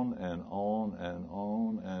on and on and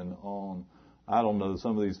on and on. I don't know,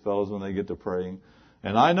 some of these fellows, when they get to praying,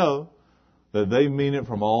 and I know that they mean it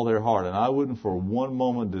from all their heart, and I wouldn't for one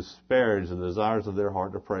moment disparage the desires of their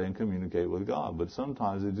heart to pray and communicate with God, but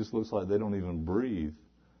sometimes it just looks like they don't even breathe.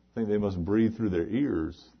 I think they must breathe through their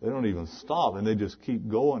ears. They don't even stop, and they just keep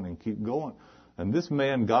going and keep going. And this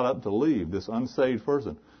man got up to leave, this unsaved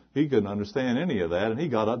person. He couldn't understand any of that, and he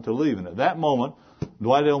got up to leave. And at that moment,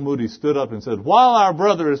 Dwight L. Moody stood up and said, "While our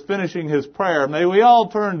brother is finishing his prayer, may we all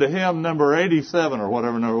turn to hymn number 87," or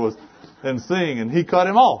whatever number it was, and sing. And he cut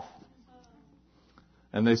him off.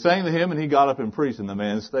 And they sang the hymn, and he got up and preached, and the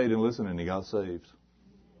man stayed and listened, and he got saved.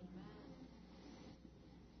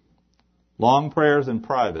 Long prayers in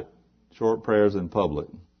private, short prayers in public.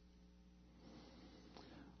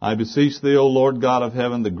 I beseech thee, O Lord God of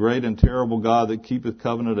heaven, the great and terrible God that keepeth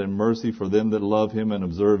covenant and mercy for them that love him and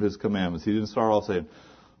observe his commandments. He didn't start off saying,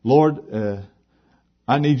 "Lord,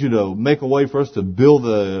 I need you to make a way for us to build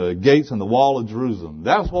the gates and the wall of Jerusalem."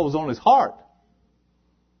 That's what was on his heart.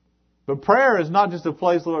 But prayer is not just a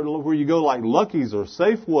place, Lord, where you go like Lucky's or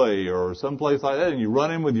Safeway or someplace like that, and you run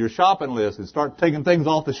in with your shopping list and start taking things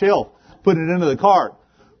off the shelf, putting it into the cart.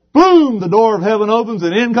 Boom! The door of heaven opens,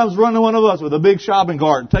 and in comes running one of us with a big shopping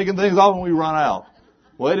cart, taking things off, and we run out.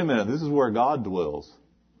 Wait a minute, this is where God dwells.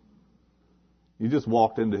 You just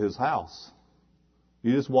walked into his house.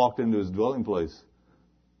 You just walked into his dwelling place.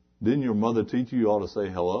 Didn't your mother teach you ought to say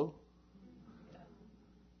hello?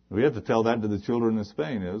 We have to tell that to the children in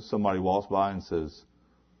Spain. If somebody walks by and says,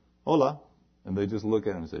 "Hola," and they just look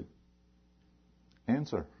at him and say,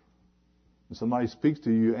 "Answer." If somebody speaks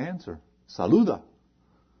to you, answer. Saluda.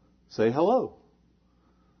 Say hello.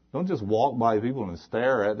 Don't just walk by people and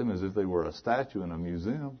stare at them as if they were a statue in a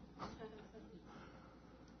museum.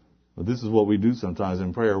 But this is what we do sometimes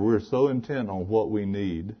in prayer. We're so intent on what we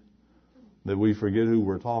need that we forget who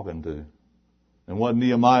we're talking to. And what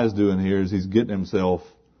Nehemiah's doing here is he's getting himself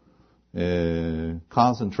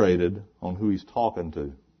concentrated on who he's talking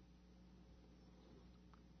to.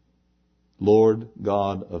 Lord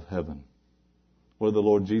God of heaven. What did the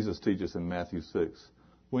Lord Jesus teach us in Matthew 6?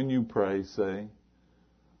 When you pray, say,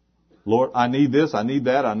 "Lord, I need this, I need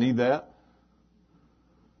that, I need that."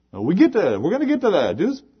 Now, we get to that. We're going to get to that.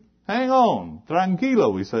 Just hang on.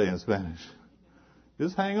 Tranquilo, we say in Spanish.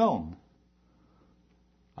 Just hang on.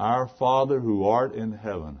 Our Father who art in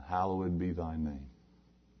heaven, hallowed be thy name.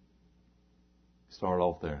 Start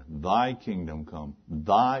off there. Thy kingdom come.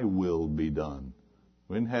 Thy will be done.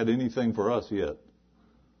 We haven't had anything for us yet.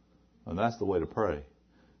 And that's the way to pray.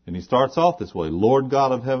 And he starts off this way. Lord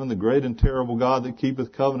God of heaven, the great and terrible God that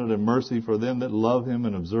keepeth covenant and mercy for them that love him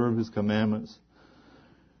and observe his commandments.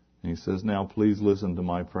 And he says, now please listen to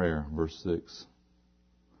my prayer. Verse 6.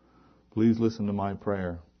 Please listen to my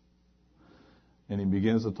prayer. And he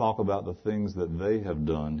begins to talk about the things that they have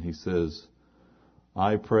done. He says,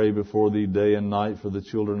 I pray before thee day and night for the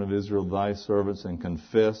children of Israel, thy servants, and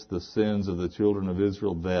confess the sins of the children of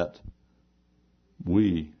Israel that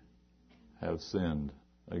we have sinned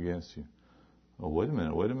against you. Oh, wait a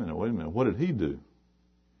minute. What did he do?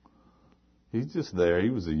 He's just there. He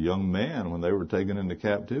was a young man when they were taken into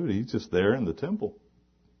captivity. He's just there in the temple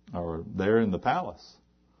or there in the palace.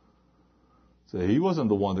 So he wasn't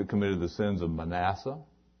the one that committed the sins of Manasseh.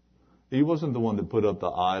 He wasn't the one that put up the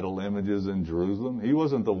idol images in Jerusalem. He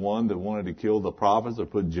wasn't the one that wanted to kill the prophets or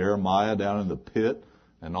put Jeremiah down in the pit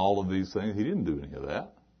and all of these things. He didn't do any of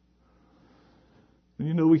that. And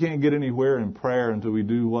you know, we can't get anywhere in prayer until we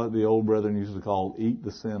do what the old brethren used to call eat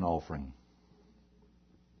the sin offering.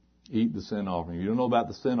 Eat the sin offering. If you don't know about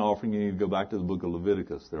the sin offering, you need to go back to the book of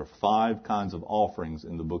Leviticus. There are 5 kinds of offerings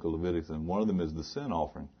in the book of Leviticus, and one of them is the sin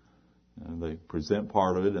offering. And they present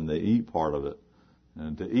part of it and they eat part of it.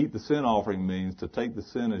 And to eat the sin offering means to take the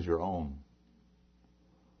sin as your own.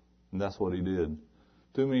 And that's what he did.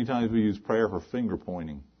 Too many times we use prayer for finger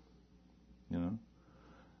pointing, you know.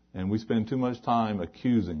 And we spend too much time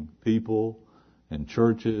accusing people and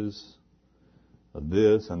churches of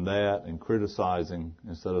this and that and criticizing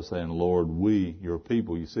instead of saying, Lord, we, your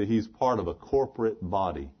people. You see, he's part of a corporate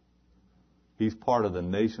body. He's part of the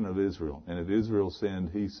nation of Israel. And if Israel sinned,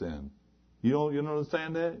 he sinned. You don't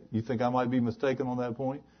understand that? You think I might be mistaken on that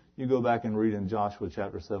point? You go back and read in Joshua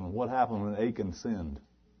chapter 7. What happened when Achan sinned?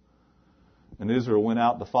 And Israel went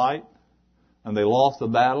out to fight, and they lost the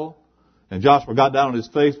battle. And Joshua got down on his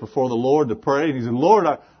face before the Lord to pray. And he said, Lord,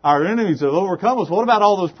 our enemies have overcome us. What about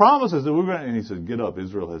all those promises that we were going to? And he said, get up.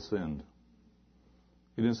 Israel has sinned.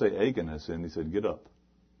 He didn't say Achan has sinned. He said, get up.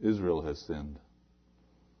 Israel has sinned.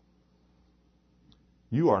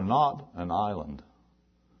 You are not an island.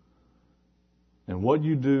 And what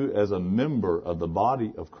you do as a member of the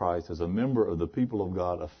body of Christ, as a member of the people of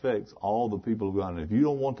God, affects all the people of God. And if you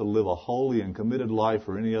don't want to live a holy and committed life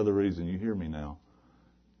for any other reason, you hear me now,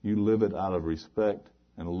 you live it out of respect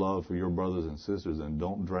and love for your brothers and sisters, and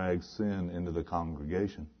don't drag sin into the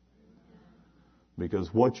congregation.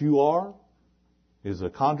 Because what you are is a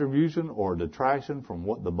contribution or a detraction from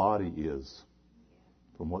what the body is.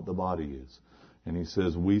 From what the body is. And he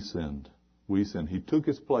says, we sinned. We sinned. He took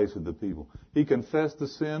his place with the people. He confessed the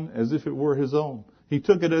sin as if it were his own. He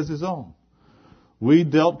took it as his own. We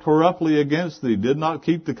dealt corruptly against thee, did not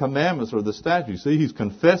keep the commandments or the statutes. See, he's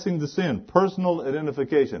confessing the sin. Personal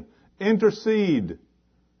identification. Intercede.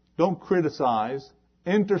 Don't criticize.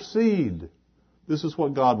 Intercede. This is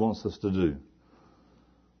what God wants us to do.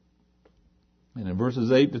 And in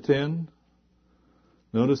verses 8 to 10,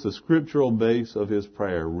 notice the scriptural base of his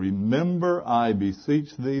prayer. Remember, I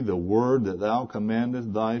beseech thee, the word that thou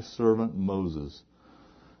commandest thy servant Moses.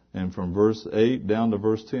 And from verse 8 down to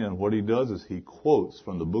verse 10, what he does is he quotes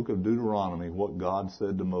from the book of Deuteronomy what God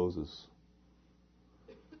said to Moses.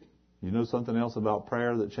 You know something else about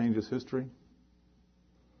prayer that changes history?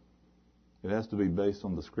 It has to be based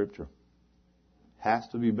on the Scripture. Has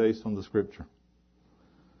to be based on the Scripture.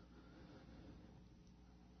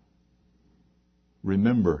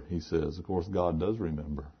 Remember, he says. Of course, God does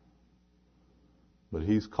remember. But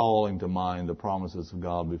he's calling to mind the promises of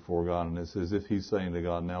God before God. And it's as if he's saying to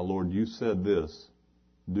God, now, Lord, you said this.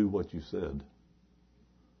 Do what you said.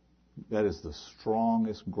 That is the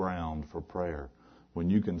strongest ground for prayer.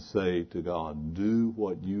 When you can say to God, do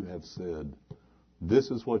what you have said.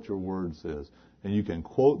 This is what your word says. And you can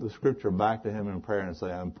quote the scripture back to him in prayer and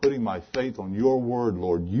say, I'm putting my faith on your word,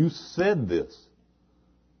 Lord. You said this.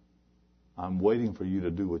 I'm waiting for you to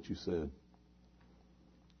do what you said.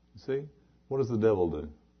 You see? What does the devil do?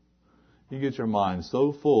 You get your mind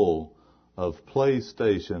so full of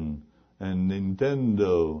PlayStation and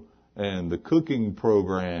Nintendo and the cooking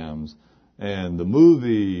programs and the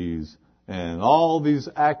movies and all these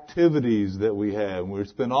activities that we have. And we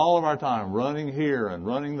spend all of our time running here and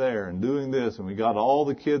running there and doing this. And we got all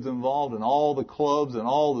the kids involved in all the clubs and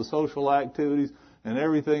all the social activities and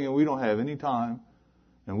everything. And we don't have any time.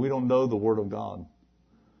 And we don't know the Word of God.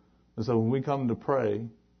 And so when we come to pray,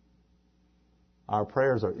 our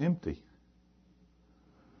prayers are empty.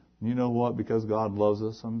 You know what? Because God loves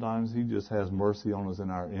us, sometimes He just has mercy on us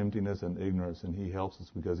in our emptiness and ignorance, and He helps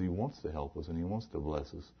us because He wants to help us and He wants to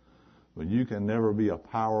bless us. But you can never be a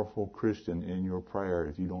powerful Christian in your prayer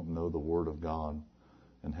if you don't know the Word of God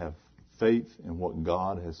and have faith in what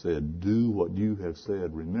God has said. Do what you have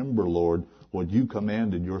said. Remember, Lord, what you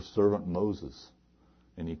commanded your servant Moses.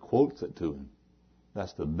 And he quotes it to him.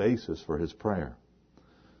 That's the basis for his prayer.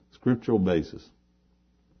 Scriptural basis.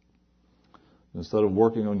 Instead of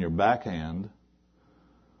working on your backhand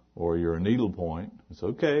or your needlepoint, it's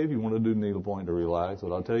okay if you want to do needlepoint to relax,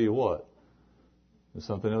 but I'll tell you what, there's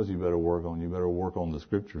something else you better work on. You better work on the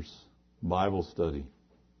Scriptures. Bible study.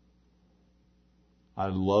 I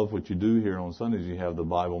love what you do here on Sundays. You have the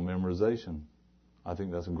Bible memorization. I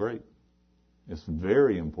think that's great. It's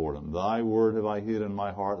very important. Thy word have I hid in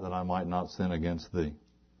my heart that I might not sin against thee.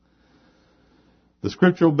 The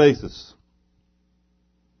scriptural basis.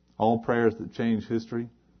 All prayers that change history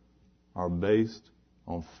are based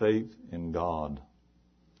on faith in God.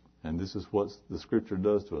 And this is what the Scripture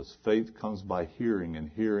does to us. Faith comes by hearing,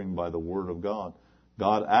 and hearing by the Word of God.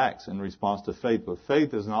 God acts in response to faith, but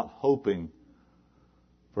faith is not hoping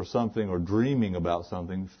for something or dreaming about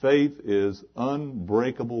something. Faith is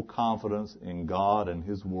unbreakable confidence in God and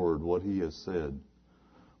His Word, what He has said.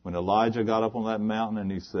 When Elijah got up on that mountain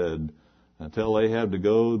and he said, tell Ahab to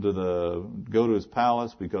go to his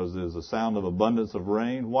palace because there's a sound of abundance of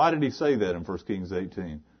rain. Why did he say that in 1 Kings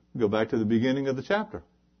 18? Go back to the beginning of the chapter.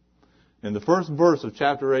 In the first verse of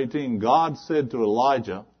chapter 18, God said to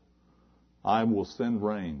Elijah, I will send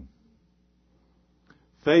rain.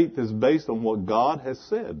 Faith is based on what God has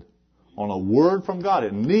said, on a word from God.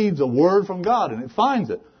 It needs a word from God, and it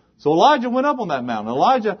finds it. So Elijah went up on that mountain.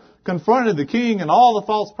 Elijah confronted the king and all the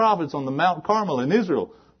false prophets on the Mount Carmel in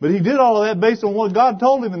Israel. But he did all of that based on what God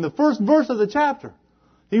told him in the first verse of the chapter.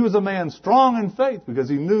 He was a man strong in faith because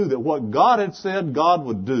he knew that what God had said, God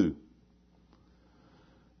would do.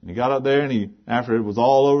 And he got up there and after it was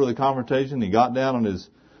all over the confrontation, he got down on his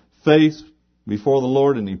face before the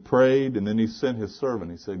Lord and he prayed, and then he sent his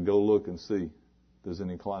servant. He said, go look and see if there's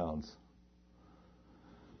any clouds.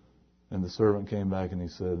 And the servant came back and he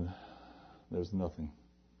said, there's nothing.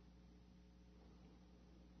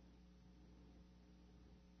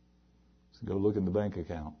 He said, go look in the bank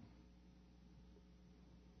account.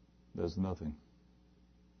 There's nothing.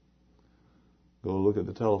 Go look at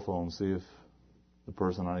the telephone, see if the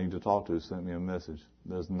person I need to talk to sent me a message.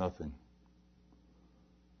 There's nothing.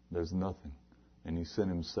 There's nothing. And he sent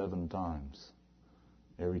him 7 times.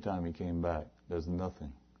 Every time he came back, there's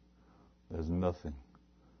nothing. There's nothing.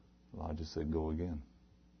 Elijah said, go again.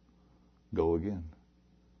 Go again.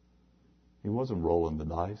 He wasn't rolling the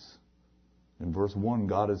dice. In verse 1,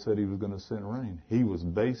 God had said he was going to send rain. He was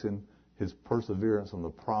basing his perseverance on the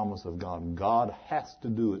promise of God. God has to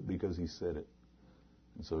do it because he said it.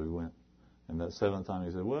 And so he went. And that 7th time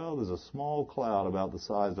he said, well, there's a small cloud about the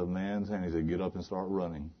size of a man's hand. He said, get up and start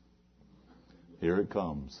running. Here it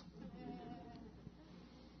comes.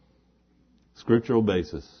 Scriptural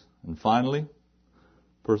basis. And finally,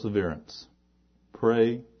 perseverance.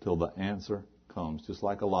 Pray till the answer comes, just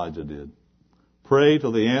like Elijah did. Pray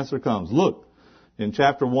till the answer comes. Look, in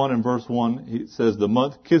chapter 1 and verse 1, it says the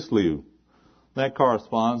month Kislev. That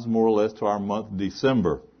corresponds more or less to our month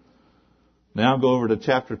December. Now go over to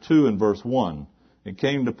chapter 2 and verse 1. It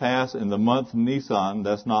came to pass in the month Nisan,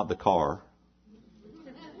 that's not the car.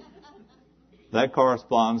 That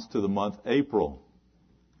corresponds to the month April.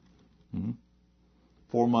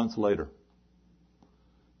 4 months later.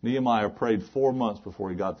 Nehemiah prayed 4 months before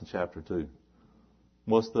he got to chapter 2.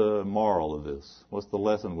 What's the moral of this? What's the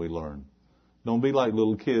lesson we learn? Don't be like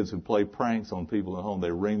little kids who play pranks on people at home.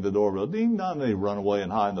 They ring the doorbell, ding dong, they run away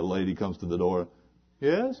and hide, and the lady comes to the door.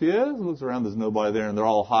 Yes, yes, looks around, there's nobody there, and they're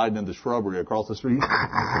all hiding in the shrubbery across the street.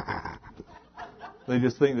 They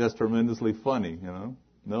just think that's tremendously funny, you know.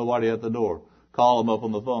 Nobody at the door. Call them up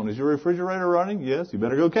on the phone. Is your refrigerator running? Yes, you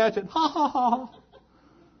better go catch it. Ha ha ha.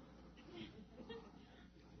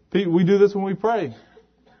 We do this when we pray.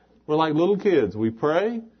 We're like little kids. We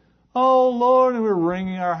pray, oh Lord, and we're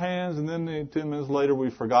wringing our hands, and then 10 minutes later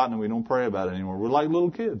we've forgotten and we don't pray about it anymore. We're like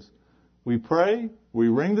little kids. We pray, we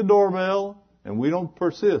ring the doorbell, and we don't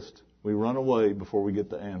persist. We run away before we get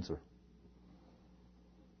the answer.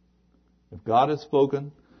 If God has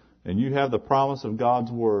spoken and you have the promise of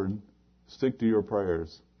God's word, stick to your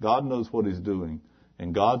prayers. God knows what He's doing,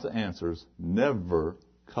 and God's answers never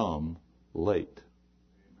come late.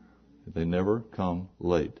 They never come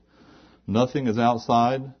late. Nothing is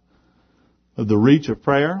outside of the reach of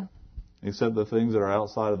prayer except the things that are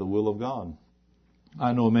outside of the will of God.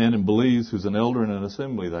 I know a man in Belize who's an elder in an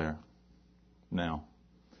assembly there. Now,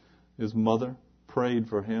 his mother prayed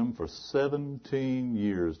for him for 17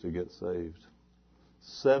 years to get saved.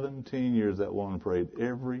 17 years that woman prayed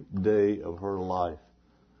every day of her life.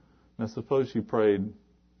 Now suppose she prayed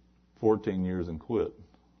 14 years and quit.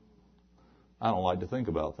 I don't like to think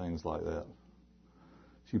about things like that.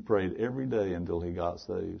 She prayed every day until he got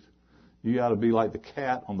saved. You got to be like the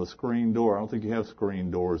cat on the screen door. I don't think you have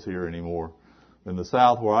screen doors here anymore. In the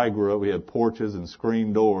South where I grew up, we had porches and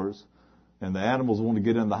screen doors. And the animals wanted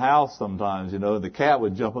to get in the house sometimes, you know. The cat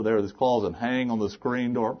would jump up there with his claws and hang on the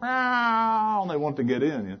screen door. And they want to get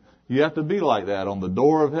in. You have to be like that on the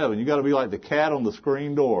door of heaven. You got to be like the cat on the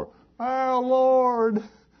screen door. Oh, Lord.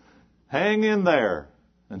 Hang in there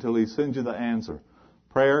until He sends you the answer.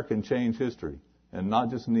 Prayer can change history. And not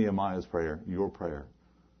just Nehemiah's prayer, your prayer.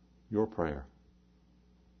 Your prayer.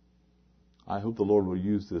 I hope the Lord will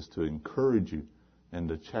use this to encourage you and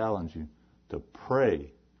to challenge you to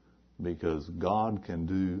pray, because God can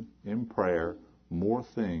do in prayer more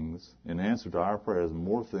things, in answer to our prayers,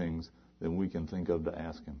 more things than we can think of to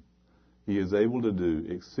ask Him. He is able to do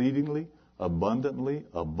exceedingly, abundantly,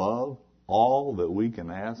 above all that we can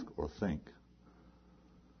ask or think.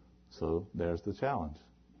 So there's the challenge.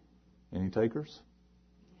 Any takers?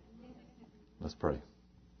 Let's pray.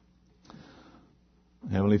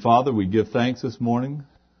 Heavenly Father, we give thanks this morning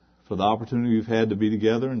for the opportunity we've had to be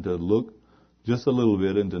together and to look just a little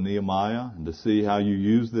bit into Nehemiah and to see how you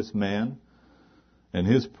use this man and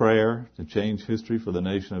his prayer to change history for the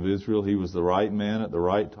nation of Israel. He was the right man at the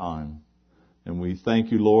right time. And we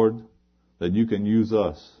thank you, Lord, that you can use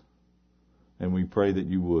us. And we pray that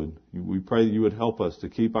you would. We pray that you would help us to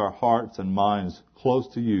keep our hearts and minds close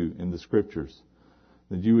to you in the Scriptures.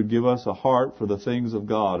 That you would give us a heart for the things of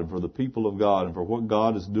God and for the people of God and for what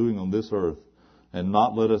God is doing on this earth, and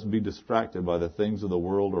not let us be distracted by the things of the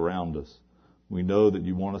world around us. We know that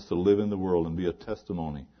you want us to live in the world and be a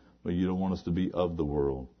testimony, but you don't want us to be of the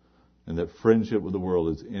world, and that friendship with the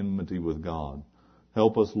world is enmity with God.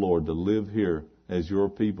 Help us, Lord, to live here as your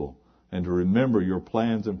people and to remember your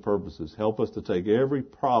plans and purposes. Help us to take every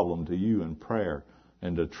problem to you in prayer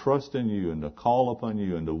and to trust in you and to call upon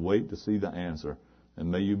you and to wait to see the answer. And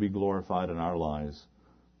may you be glorified in our lives.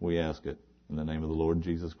 We ask it in the name of the Lord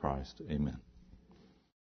Jesus Christ. Amen.